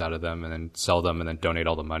pins out of them and then sell them and then donate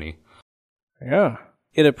all the money. Yeah.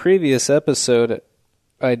 In a previous episode,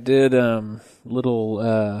 I did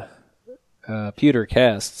little pewter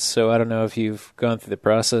casts, so I don't know if you've gone through the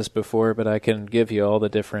process before, but I can give you all the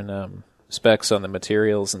different specs on the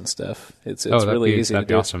materials and stuff. It's really easy to do. That'd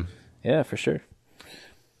be awesome. Yeah, for sure.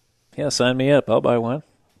 Yeah, sign me up. I'll buy one.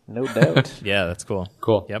 No doubt. Yeah, that's cool.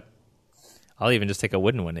 Cool. Yep. I'll even just take a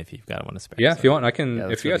wooden one if you've got one to spare. Yeah, so. if you want, I can. Yeah,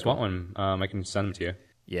 that's if you really guys want one, I can send them to you.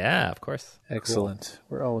 Yeah, of course. Excellent.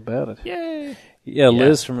 We're all about it. Yay. Yeah,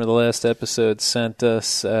 Liz from the last episode sent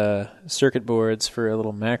us circuit boards for a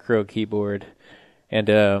little macro keyboard. And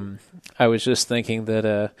I was just thinking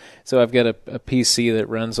that, so I've got a PC that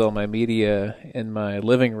runs all my media in my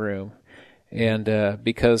living room. And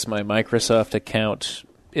because my Microsoft account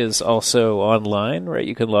is also online, right,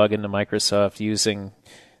 you can log into Microsoft using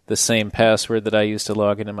the same password that I use to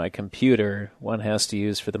log into my computer, one has to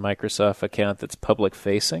use for the Microsoft account that's public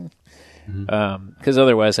facing. Because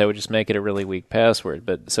otherwise I would just make it a really weak password.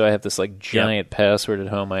 But so I have this like giant password at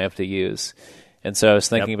home I have to use. And so I was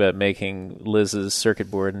thinking about making Liz's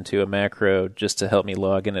circuit board into a macro just to help me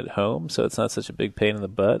log in at home, so it's not such a big pain in the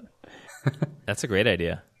butt. That's a great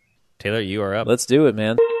idea. Taylor, you are up. Let's do it,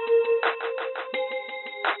 man.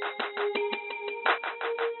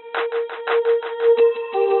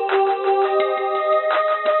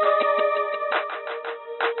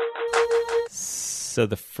 So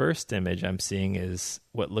the first image I'm seeing is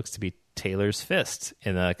what looks to be Taylor's fist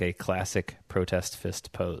in like a classic protest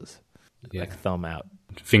fist pose, like thumb out,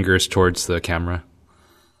 Fingers towards the camera.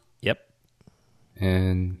 Yep.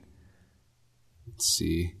 And let's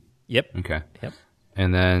see. Yep. Okay. Yep.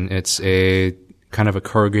 And then it's a kind of a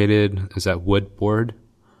corrugated, is that wood board?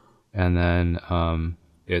 And then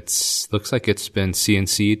it's looks like it's been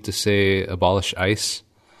CNC'd to say abolish ICE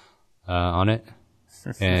on it.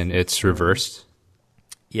 And it's reversed.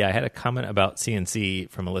 Yeah, I had a comment about CNC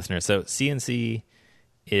from a listener. So CNC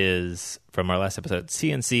is, from our last episode,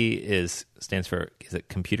 CNC stands for, is it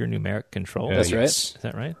computer numeric control? That's right. Is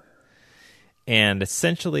that right? And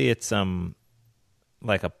essentially it's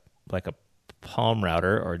like a palm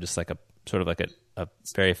router, or just like a sort of like a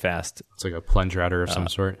very fast, It's like a plunge router of some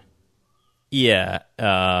sort. yeah,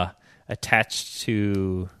 attached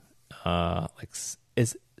to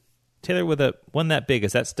is Taylor, with a one that big,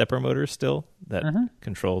 is that stepper motor still that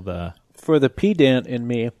control the... For the pedant in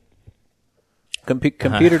me,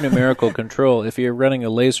 computer numerical control, if you're running a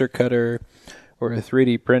laser cutter or a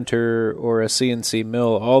 3D printer or a CNC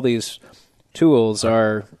mill, all these tools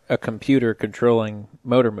are a computer controlling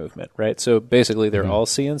motor movement, right? So basically they're all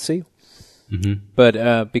CNC.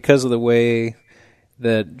 But because of the way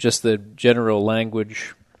that just the general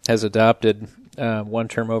language has adopted one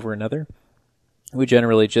term over another, we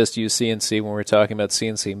generally just use CNC when we're talking about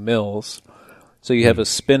CNC mills. So you have a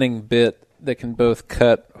spinning bit that can both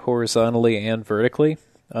cut horizontally and vertically,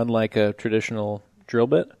 unlike a traditional drill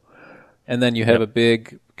bit. And then you have a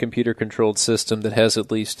big computer-controlled system that has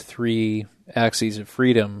at least 3 axes of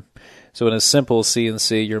freedom. So in a simple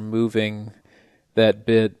CNC, you're moving that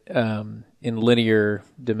bit in linear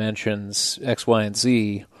dimensions, X, Y, and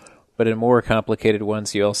Z. But in more complicated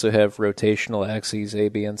ones, you also have rotational axes A,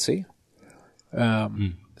 B, and C.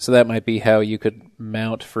 So that might be how you could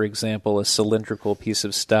mount, for example, a cylindrical piece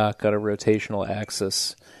of stock on a rotational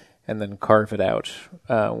axis and then carve it out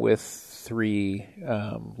with 3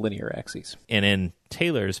 linear axes. And in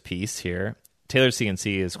Taylor's piece here, Taylor's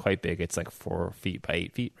CNC is quite big. It's like 4 feet by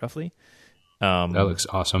 8 feet, roughly. That looks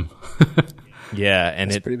awesome. Yeah,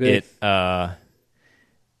 and That's pretty big. And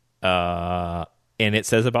it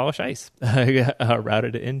says abolish ICE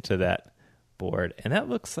routed into that board, and that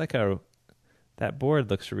looks like that board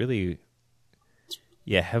looks really,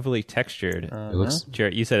 heavily textured. It looks,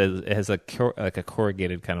 Jarrett, you said it has like a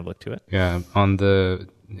corrugated kind of look to it. yeah, on the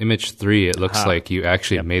image 3, it looks like you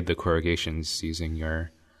actually made the corrugations using your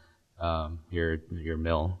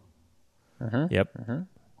mill. Yep,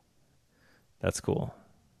 that's cool.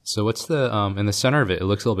 So what's the in the center of it? It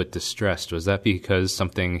looks a little bit distressed. Was that because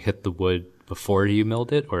something hit the wood before you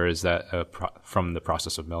milled it, or is that from the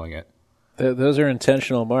process of milling it? Those are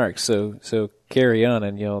intentional marks, so carry on,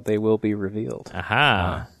 and they will be revealed.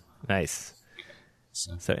 Aha, nice.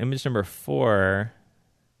 So image number 4,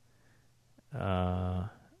 I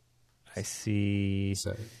see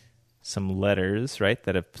some letters, right,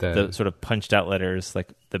 that have the sort of punched out letters,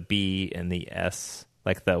 like the B and the S,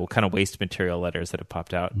 like the kind of waste material letters that have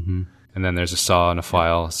popped out. Mm-hmm. And then there's a saw and a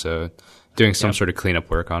file, so doing some sort of cleanup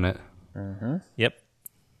work on it. Yep.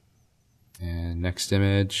 And next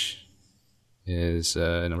image is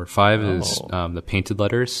number 5 is the painted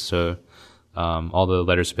letters. So all the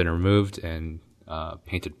letters have been removed and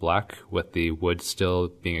painted black, with the wood still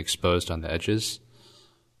being exposed on the edges.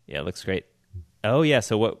 Yeah, it looks great. Oh, yeah.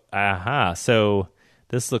 So what? So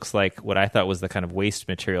this looks like what I thought was the kind of waste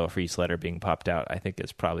material for each letter being popped out. I think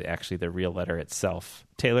is probably actually the real letter itself.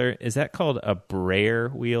 Taylor, is that called a brayer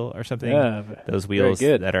wheel or something? Yeah, those wheels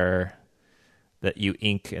that you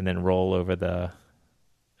ink and then roll over the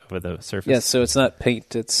surface. Yes, so it's not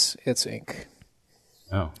paint; it's ink.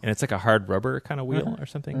 Oh, and it's like a hard rubber kind of wheel or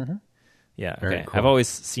something. Yeah, Very okay. cool. I've always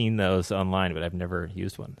seen those online, but I've never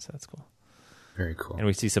used one, so that's cool. very cool. And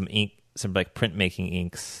we see some ink, some like printmaking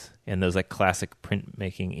inks, and those like classic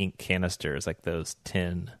printmaking ink canisters, like those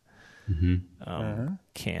tin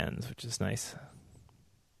cans, which is nice.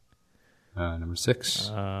 Number 6.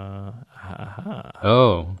 Oh,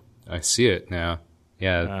 I see it now.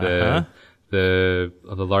 Yeah, the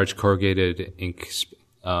large corrugated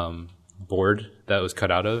board that was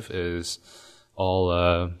cut out of is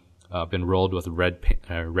all been rolled with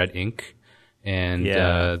red ink, and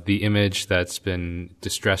the image that's been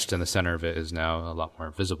distressed in the center of it is now a lot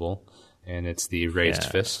more visible, and it's the raised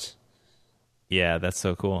fist. Yeah, that's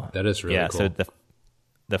so cool. That is really cool. So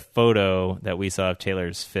the photo that we saw of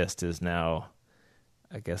Taylor's fist is now,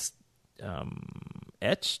 I guess,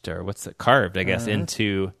 etched, or carved, I guess,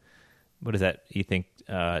 into, what is that, you think,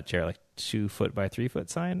 Jared, like 2 foot by 3 foot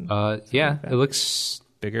sign? Yeah, it looks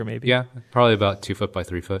bigger, maybe. Yeah, probably about 2 foot by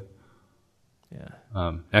 3 foot.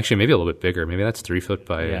 Yeah. Actually, maybe a little bit bigger. Maybe that's 3 foot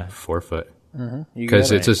by 4 foot. Mm-hmm.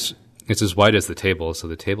 Because it's as wide as the table, so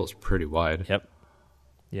the table's pretty wide.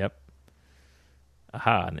 Yep.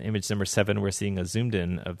 Aha, and image number 7, we're seeing a zoomed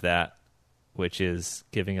in of that, which is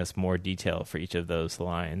giving us more detail for each of those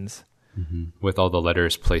lines. Mm-hmm. With all the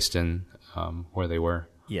letters placed in where they were.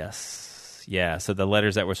 Yes. Yeah, so the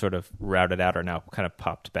letters that were sort of routed out are now kind of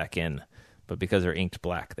popped back in, but because they're inked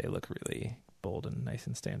black, they look really bold and nice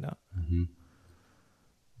and stand out. Mm-hmm.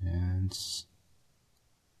 And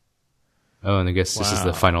I guess this is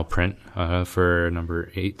the final print for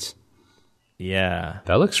number 8. Yeah.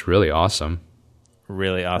 That looks really awesome.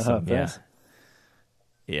 Really awesome, yeah. Thanks.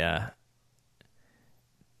 Yeah.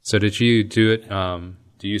 So did you do it,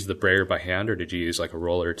 do you use the brayer by hand, or did you use like a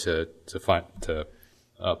roller to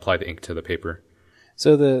apply the ink to the paper?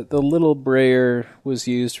 So the little brayer was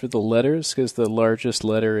used for the letters, because the largest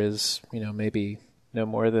letter is, maybe no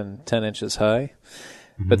more than 10 inches high.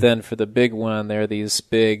 Mm-hmm. But then for the big one, there are these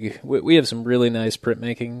big, we have some really nice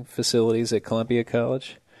printmaking facilities at Columbia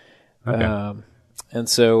College. Okay. And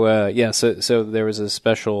so, so there was a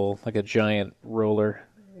special, like a giant roller.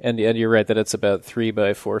 And you're right that it's about 3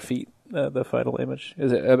 by 4 feet, the final image.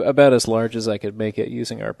 Is about as large as I could make it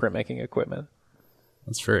using our printmaking equipment.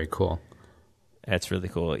 That's very cool. That's really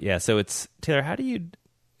cool. Yeah, so it's, Taylor,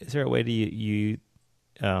 is there a way to you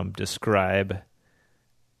describe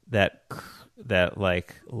that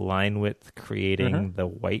like line width creating the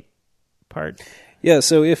white part? Yeah,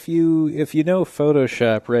 so if you know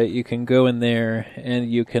Photoshop, right, you can go in there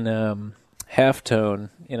and you can halftone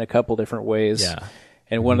in a couple different ways. Yeah.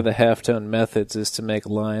 And one of the halftone methods is to make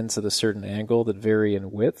lines at a certain angle that vary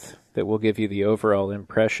in width that will give you the overall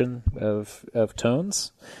impression of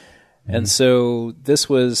tones. Mm-hmm. And so this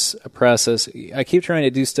was a process. I keep trying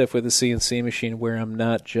to do stuff with the CNC machine where I'm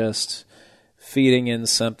not just feeding in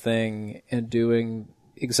something and doing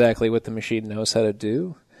exactly what the machine knows how to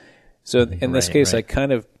do. So in this case, I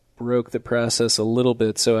kind of broke the process a little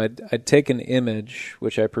bit. So I'd take an image,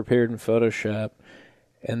 which I prepared in Photoshop,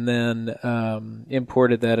 and then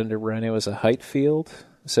imported that into Rhino as a height field.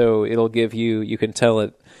 So it'll give you can tell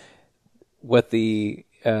it what the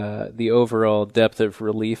overall depth of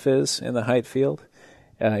relief is in the height field.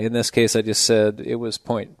 In this case, I just said it was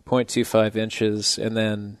 0.25 inches, and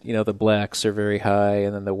then the blacks are very high,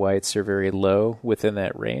 and then the whites are very low within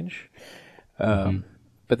that range.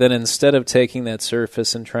 But then instead of taking that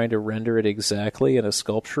surface and trying to render it exactly in a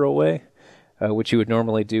sculptural way, which you would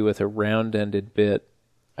normally do with a round-ended bit,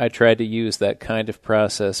 I tried to use that kind of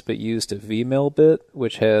process, but used a V-mill bit,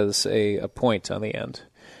 which has a point on the end.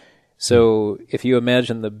 So if you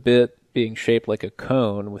imagine the bit being shaped like a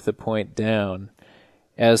cone with the point down,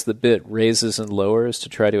 as the bit raises and lowers to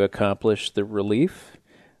try to accomplish the relief,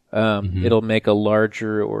 it'll make a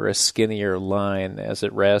larger or a skinnier line as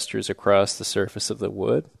it rasters across the surface of the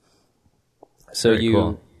wood. So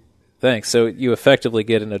cool. Thanks. So you effectively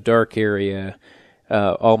get in a dark area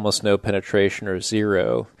almost no penetration or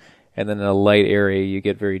zero, and then in a light area you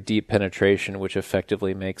get very deep penetration, which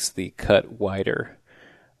effectively makes the cut wider.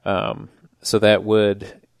 So that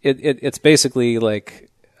it's basically like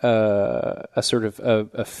a sort of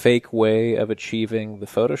a fake way of achieving the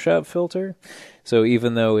Photoshop filter. So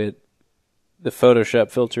even though the Photoshop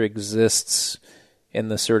filter exists in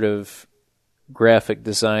the sort of graphic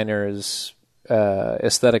designer's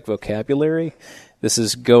aesthetic vocabulary, this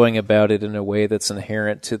is going about it in a way that's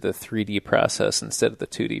inherent to the 3D process instead of the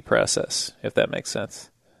 2D process, if that makes sense.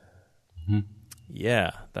 Mm-hmm.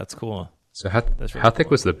 Yeah, that's cool. So how thick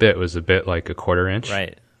was the bit? Was the bit like a 1/4 inch?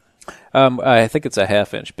 Right. I think it's a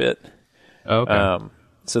 1/2 inch bit. Oh, okay.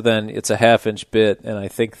 So then it's a 1/2 inch bit, and I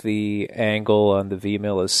think the angle on the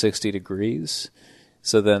V-mill is 60 degrees.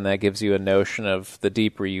 So then that gives you a notion of the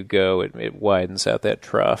deeper you go, it widens out that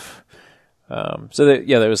trough.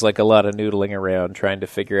 There was like a lot of noodling around trying to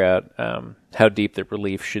figure out how deep the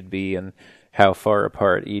relief should be and how far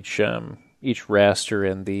apart each raster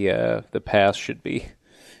and the pass should be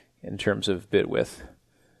in terms of bit width.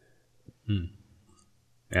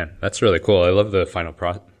 Man, that's really cool. I love the final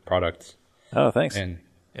product. Oh, thanks. And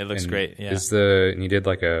It looks And great. Yeah. and you did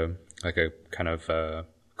like a kind of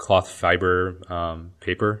cloth fiber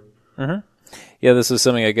paper. Yeah, this is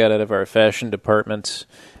something I got out of our fashion department.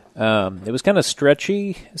 It was kind of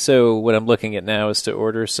stretchy, so what I'm looking at now is to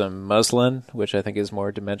order some muslin, which I think is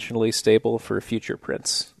more dimensionally stable for future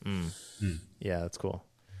prints. Yeah, that's cool.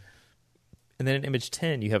 And then in image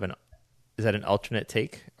 10, you have is that an alternate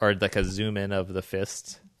take or like a zoom in of the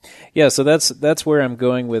fist? Yeah, so that's where I'm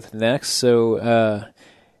going with next. So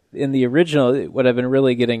in the original, what I've been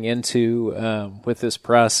really getting into with this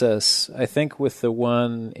process, I think with the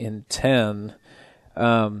one in 10,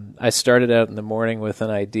 I started out in the morning with an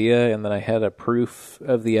idea, and then I had a proof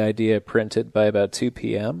of the idea printed by about 2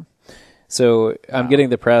 p.m. So I'm getting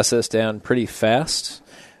the process down pretty fast.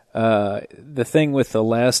 The thing with the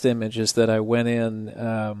last image is that I went in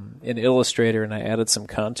Illustrator and I added some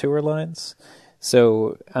contour lines.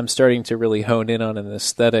 So I'm starting to really hone in on an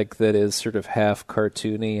aesthetic that is sort of half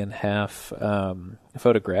cartoony and half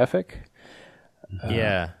photographic.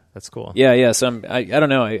 Yeah, that's cool. Yeah. So I don't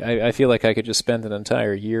know. I feel like I could just spend an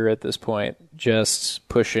entire year at this point just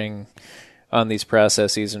pushing on these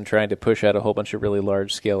processes and trying to push out a whole bunch of really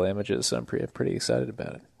large scale images. So I'm pretty excited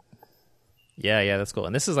about it. Yeah, that's cool.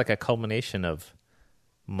 And this is like a culmination of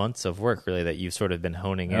months of work, really, that you've sort of been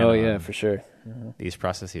honing in Oh, on yeah, for sure. these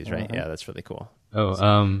processes, right? Yeah, that's really cool.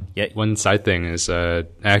 Yeah. One side thing is I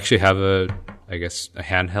actually have a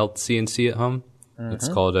handheld CNC at home. It's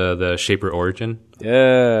called the Shaper Origin.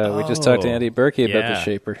 Yeah, we just talked to Andy Berkey about the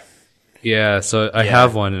Shaper. Yeah, so I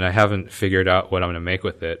have one, and I haven't figured out what I'm going to make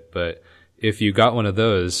with it. But if you got one of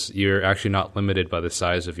those, you're actually not limited by the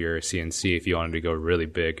size of your CNC if you wanted to go really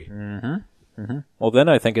big. Well, then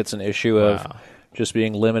I think it's an issue of just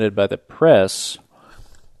being limited by the press.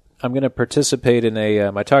 I'm going to participate in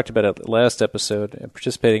I talked about it last episode,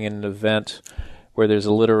 participating in an event where there's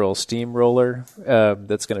a literal steamroller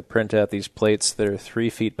that's going to print out these plates that are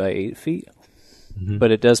 3 feet by 8 feet.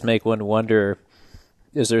 But it does make one wonder,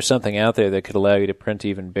 is there something out there that could allow you to print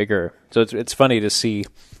even bigger? So it's funny to see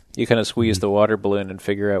you kind of squeeze the water balloon and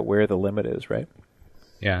figure out where the limit is, right?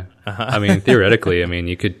 Yeah. I mean, theoretically,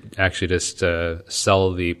 you could actually just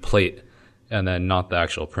sell the plate and then not the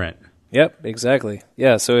actual print. Yep, exactly.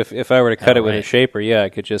 Yeah, so if I were to cut it with a shaper, I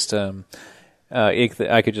could just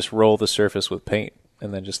I could just roll the surface with paint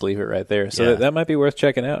and then just leave it right there. So that might be worth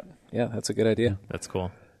checking out. Yeah, that's a good idea. That's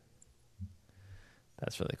cool.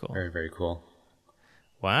 That's really cool. Very, very cool.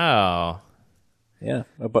 Wow. Yeah,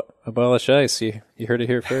 abolish ice. You heard it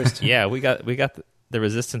here first. Yeah, we got the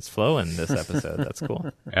resistance flow in this episode. That's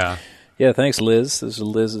cool. Yeah. Yeah, thanks, Liz. This is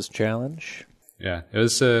Liz's challenge. Yeah, it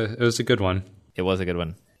was a good one. It was a good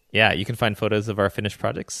one. Yeah, you can find photos of our finished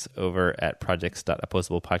projects over at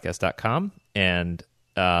projects.opposablepodcast.com. And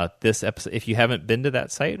this episode, if you haven't been to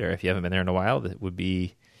that site or if you haven't been there in a while, that would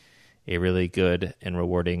be a really good and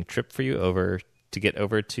rewarding trip for you to get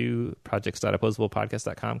over to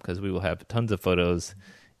projects.opposablepodcast.com, because we will have tons of photos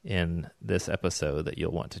in this episode that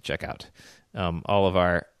you'll want to check out. All of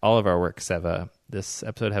our works have this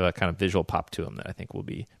episode have a kind of visual pop to them that I think will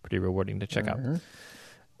be pretty rewarding to check out.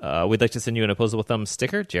 We'd like to send you an Opposable Thumbs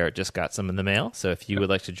sticker. Jarrett just got some in the mail, so if you would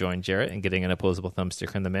like to join Jarrett in getting an Opposable Thumbs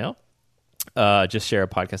sticker in the mail, just share a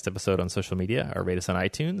podcast episode on social media or rate us on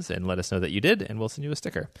iTunes and let us know that you did, and we'll send you a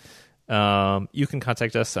sticker. You can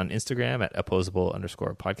contact us on Instagram at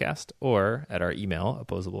opposable_podcast or at our email,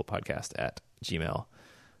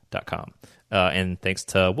 opposablepodcast@gmail.com. And thanks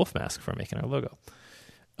to Wolf Mask for making our logo.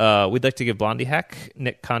 We'd like to give Blondie Hack,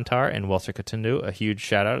 Nick Kantar, and Walter Cotundo a huge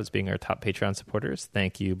shout out as being our top Patreon supporters.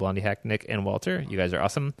 Thank you, Blondie Hack, Nick, and Walter. You guys are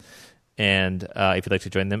awesome. And if you'd like to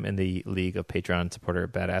join them in the League of Patreon Supporter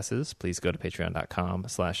Badasses, please go to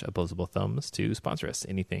patreon.com/opposablethumbs to sponsor us.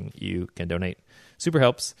 Anything you can donate super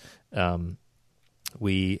helps.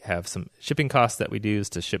 We have some shipping costs that we use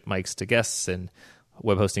to ship mics to guests and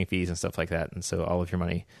web hosting fees and stuff like that. And so all of your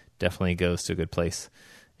money definitely goes to a good place.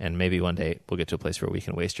 And maybe one day we'll get to a place where we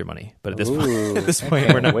can waste your money. But at this point,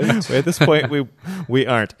 we're not. At this point, we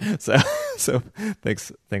aren't. So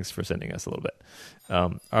thanks for sending us a little bit.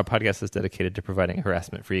 Our podcast is dedicated to providing a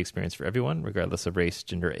harassment-free experience for everyone, regardless of race,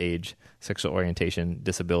 gender, age, sexual orientation,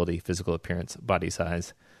 disability, physical appearance, body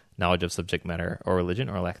size, knowledge of subject matter, or religion,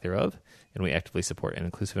 or lack thereof. And we actively support an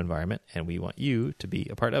inclusive environment, and we want you to be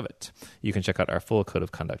a part of it. You can check out our full code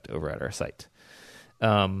of conduct over at our site.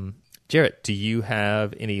 Jarrett, do you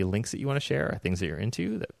have any links that you want to share or things that you're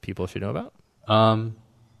into that people should know about? Well,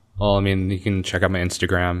 you can check out my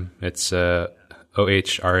Instagram. It's OHRALEY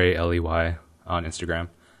on Instagram.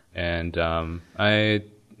 And I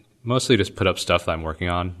mostly just put up stuff that I'm working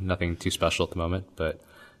on. Nothing too special at the moment. But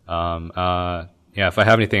yeah, if I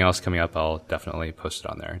have anything else coming up, I'll definitely post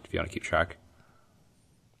it on there if you want to keep track.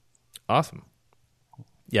 Awesome.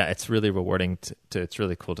 Yeah, it's really rewarding it's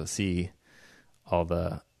really cool to see all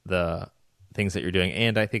the things that you're doing.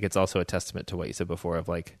 And I think it's also a testament to what you said before of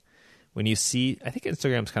like, when you see, I think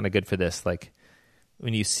Instagram's kind of good for this. Like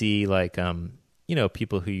when you see like,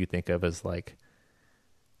 people who you think of as like,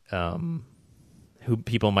 who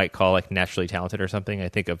people might call like naturally talented or something. I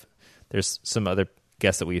think of, there's some other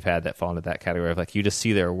guests that we've had that fall into that category of like, you just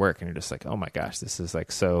see their work and you're just like, oh my gosh, this is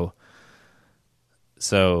like so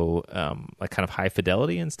like kind of high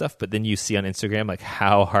fidelity and stuff. But then you see on Instagram like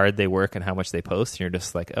how hard they work and how much they post, and you're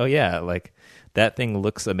just like, oh yeah, like that thing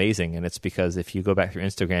looks amazing. And it's because if you go back through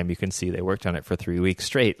Instagram, you can see they worked on it for 3 weeks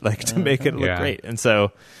straight, like to make it look great. And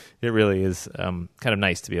so it really is kind of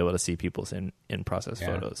nice to be able to see people's in process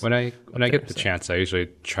photos. When I get the chance, I usually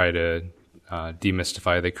try to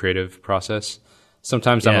demystify the creative process.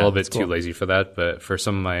 Sometimes I'm a little bit too lazy for that, but for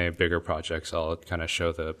some of my bigger projects, I'll kind of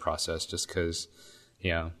show the process just because,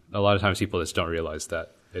 a lot of times people just don't realize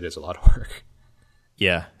that it is a lot of work.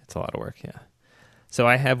 Yeah, it's a lot of work, yeah. So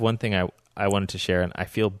I have one thing I wanted to share, and I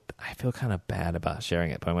feel kind of bad about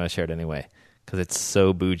sharing it, but I'm going to share it anyway because it's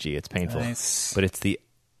so bougie, it's painful. Nice. But it's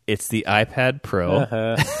the iPad Pro.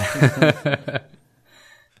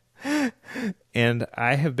 And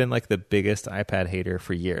I have been like the biggest iPad hater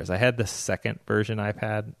for years. I had the second version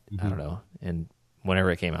iPad, I don't know, and whenever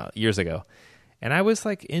it came out, years ago. And I was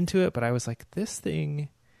like into it, but I was like, this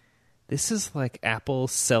is like Apple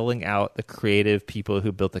selling out the creative people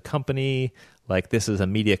who built the company. Like this is a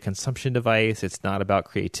media consumption device. It's not about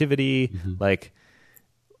creativity. Like,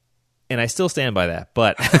 and I still stand by that,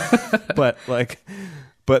 but, but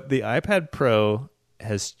the iPad Pro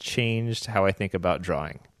has changed how I think about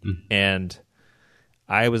drawing. And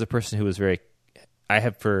I was a person who was I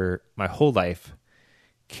have for my whole life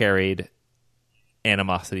carried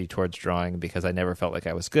animosity towards drawing because I never felt like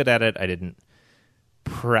I was good at it. I didn't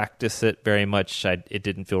practice it very much. It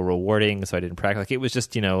didn't feel rewarding, so I didn't practice. Like it was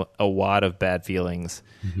just, a wad of bad feelings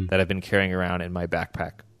that I've been carrying around in my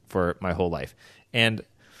backpack for my whole life. And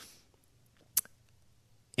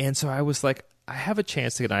so I was like, I have a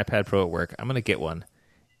chance to get an iPad Pro at work. I'm going to get one.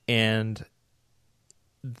 And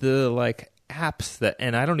the like apps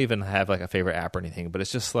and I don't even have like a favorite app or anything, but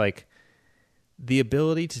it's just like the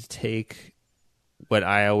ability to take what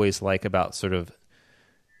I always like about sort of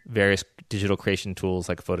various digital creation tools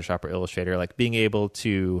like Photoshop or Illustrator, like being able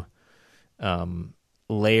to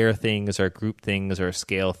layer things or group things or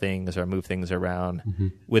scale things or move things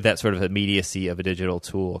around with that sort of immediacy of a digital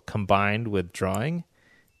tool combined with drawing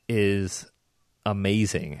is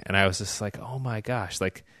amazing. And I was just like, oh my gosh,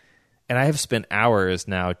 like, and I have spent hours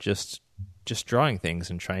now just drawing things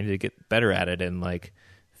and trying to get better at it and like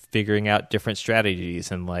figuring out different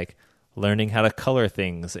strategies and like learning how to color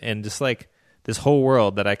things and just like this whole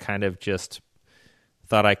world that I kind of just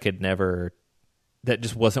thought I could never, that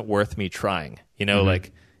just wasn't worth me trying,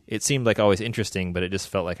 like it seemed like always interesting, but it just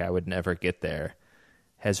felt like I would never get there,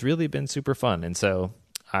 has really been super fun. And so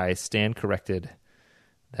I stand corrected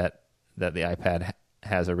that the iPad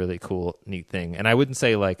has a really cool, neat thing. And I wouldn't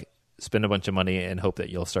say like spend a bunch of money and hope that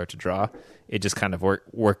you'll start to draw. It just kind of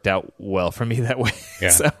worked out well for me that way. Yeah.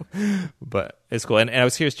 So, but it's cool. And I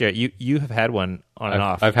was curious, Jarrett, you have had one on and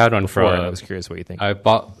off. I've had one before, and I was curious what you think. I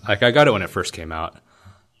got it when it first came out.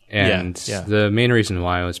 And the main reason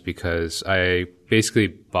why was because I basically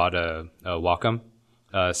bought a Wacom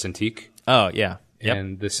Cintiq. Oh, yeah. Yep.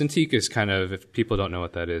 And the Cintiq is kind of, if people don't know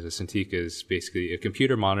what that is, a Cintiq is basically a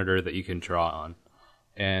computer monitor that you can draw on.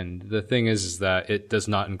 And the thing is that it does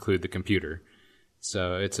not include the computer.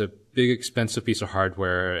 So it's a big, expensive piece of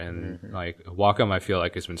hardware. And like Wacom, I feel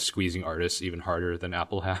like has been squeezing artists even harder than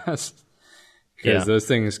Apple has. Because those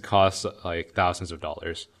things cost like thousands of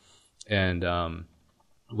dollars. And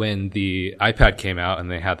when the iPad came out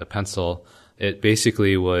and they had the pencil, it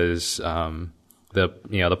basically was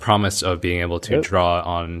the promise of being able to draw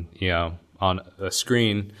on a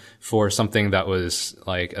screen for something that was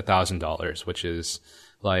like $1,000, which is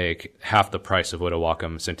like half the price of what a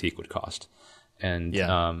Wacom Cintiq would cost. And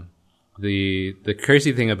the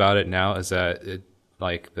crazy thing about it now is that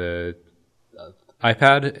the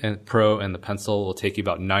iPad and Pro and the pencil will take you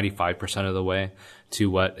about 95% of the way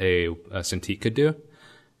to what a Cintiq could do.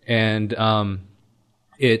 And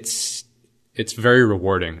it's very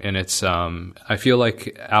rewarding, and it's I feel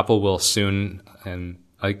like Apple will soon, and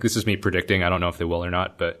like this is me predicting, I don't know if they will or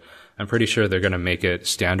not, but I'm pretty sure they're going to make it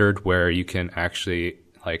standard where you can actually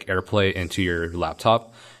like AirPlay into your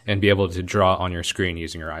laptop and be able to draw on your screen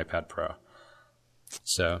using your iPad Pro.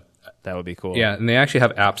 So that would be cool. Yeah, and they actually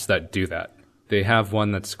have apps that do that. They have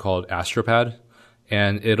one that's called Astropad,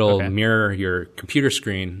 and it'll Okay. mirror your computer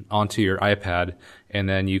screen onto your iPad, and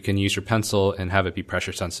then you can use your pencil and have it be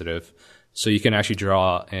pressure sensitive. So you can actually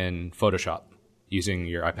draw in Photoshop using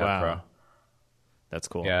your iPad Wow. Pro. That's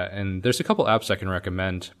cool. Yeah, and there's a couple apps I can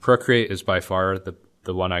recommend. Procreate is by far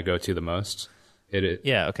the one I go to the most.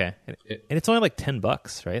 Yeah. Okay. And it's only like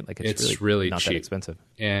 $10, right? Like It's really not cheap. that expensive.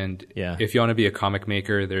 And Yeah. if you want to be a comic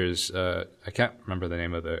maker, there's I can't remember the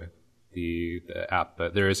name of the app,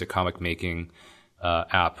 but there is a comic making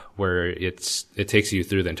app where it takes you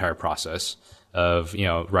through the entire process of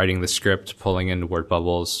writing the script, pulling in word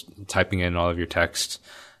bubbles, typing in all of your text,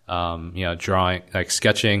 drawing, like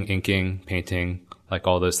sketching, inking, painting, like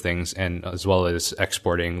all those things, and as well as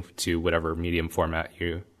exporting to whatever medium format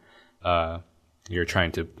you're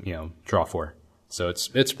trying to draw for. So it's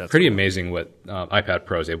pretty cool. amazing what iPad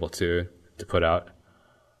Pro is able to put out.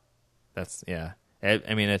 That's yeah.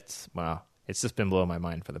 I mean, it's wow. It's just been blowing my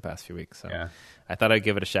mind for the past few weeks. So Yeah. I thought I'd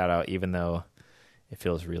give it a shout out, even though it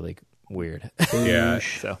feels really weird. Yeah,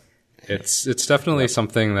 So it's definitely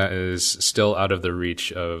something that is still out of the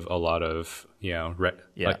reach of a lot of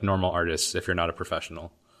like normal artists if you're not a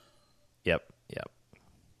professional. Yep.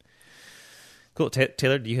 Cool.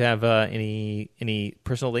 Taylor, do you have any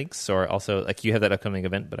personal links, or also like you have that upcoming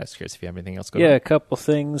event? But I was curious if you have anything else going on. Yeah, a couple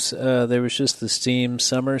things. There was just the Steam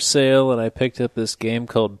summer sale, and I picked up this game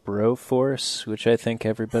called Broforce, which I think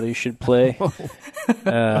everybody should play.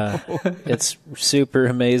 It's super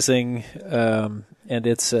amazing, and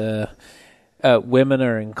it's women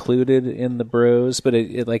are included in the bros, but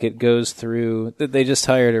it goes through. They just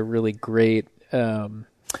hired a really great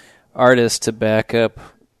artist to back up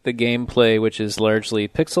the gameplay, which is largely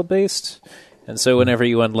pixel based, and so whenever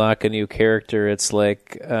you unlock a new character, it's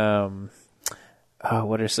like what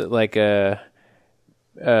is it, like a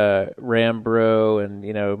Rambro and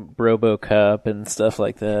Robocop and stuff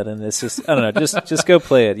like that, and it's just I don't know, just go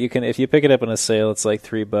play it. You can, if you pick it up on a sale, it's like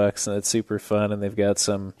 $3 and it's super fun, and they've got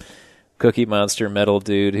some Cookie Monster metal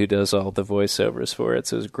dude who does all the voiceovers for it,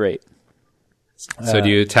 so it's great. So do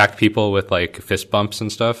you attack people with like fist bumps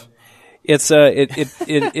and stuff? It's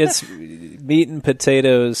it's meat and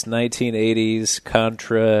potatoes, 1980s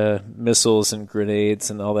Contra missiles and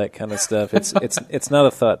grenades and all that kind of stuff. It's not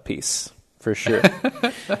a thought piece for sure.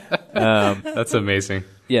 That's amazing.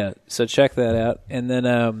 Yeah, so check that out. And then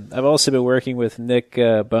I've also been working with Nick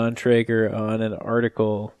Bontrager on an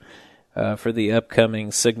article for the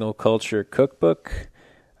upcoming Signal Culture Cookbook.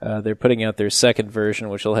 They're putting out their second version,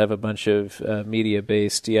 which will have a bunch of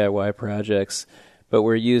media-based DIY projects. But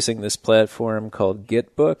we're using this platform called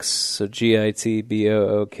GitBooks, so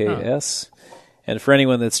GITBOOKS. And for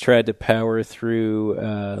anyone that's tried to power through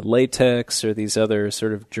LaTeX or these other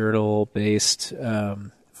sort of journal-based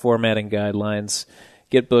formatting guidelines,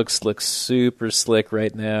 GitBooks looks super slick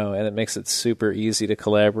right now, and it makes it super easy to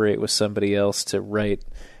collaborate with somebody else to write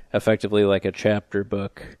effectively like a chapter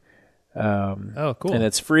book. Oh, cool. And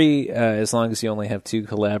it's free as long as you only have 2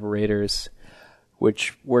 collaborators,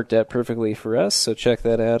 which worked out perfectly for us. So check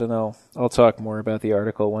that out, and I'll talk more about the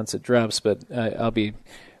article once it drops. But I'll be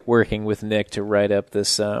working with Nick to write up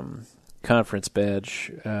this conference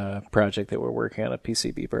badge project that we're working on, a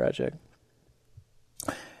PCB project.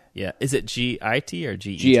 Yeah. Is it GIT or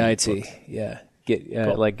GET? GIT, yeah.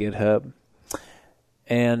 Cool. Like GitHub.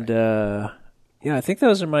 And yeah, I think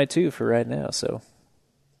those are my 2 for right now. So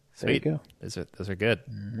there you Sweet. go. Those are good.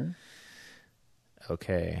 Mm-hmm.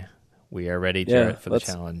 Okay. We are ready, Jarrett, for the let's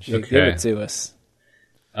challenge. Give Okay. it to us.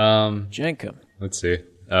 Jenkum. Let's see.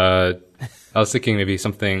 I was thinking maybe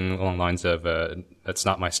something along the lines of that's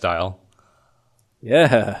not my style.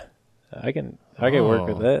 Yeah, I can work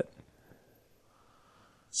with that.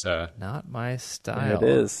 So Not my Yeah, style. it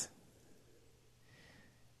is.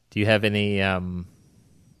 Do you have any guidance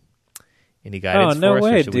Oh, no for us?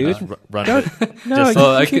 way, or should we dude. just run Don't- with it? No, Just- you,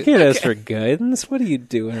 Well, I you could- can't ask for guidance. What are you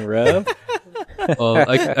doing, Rob? well,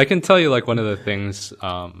 I can tell you like one of the things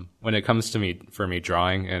when it comes to for me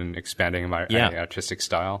drawing and expanding my artistic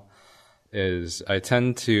style is I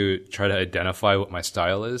tend to try to identify what my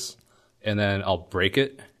style is, and then I'll break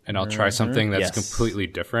it and I'll try something that's Yes. completely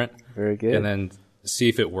different. Very good. And then see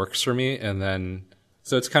if it works for me, and then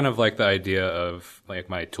so it's kind of like the idea of like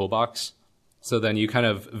my toolbox. So then you kind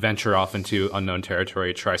of venture off into unknown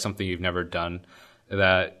territory, try something you've never done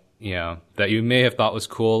that you may have thought was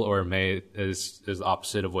cool or is the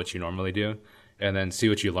opposite of what you normally do, and then see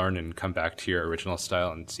what you learn and come back to your original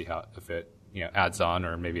style and see if it adds on,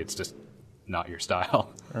 or maybe it's just not your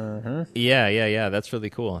style. Yeah. That's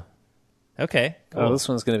really cool. Okay. Cool. Oh, this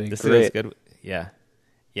one's going to be This great. is good. Yeah.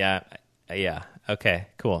 Okay.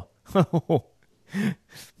 Cool.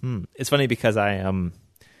 It's funny because I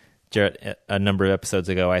Jarrett, a number of episodes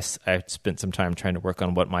ago, I spent some time trying to work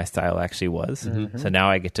on what my style actually was. So now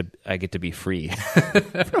I get to be free.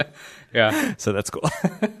 Yeah. So that's cool.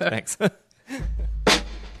 Thanks.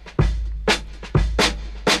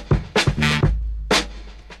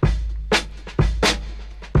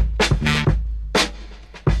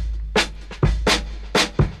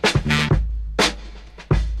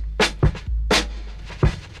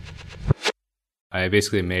 I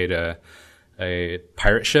basically made a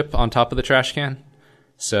pirate ship on top of the trash can.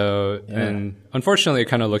 So, and unfortunately, it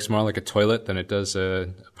kind of looks more like a toilet than it does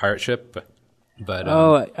a pirate ship. But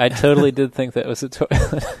I totally did think that was a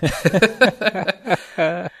toilet.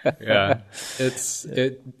 Yeah,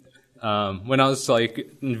 when I was like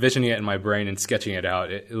envisioning it in my brain and sketching it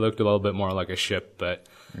out, it looked a little bit more like a ship. But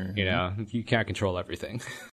you know, you can't control everything.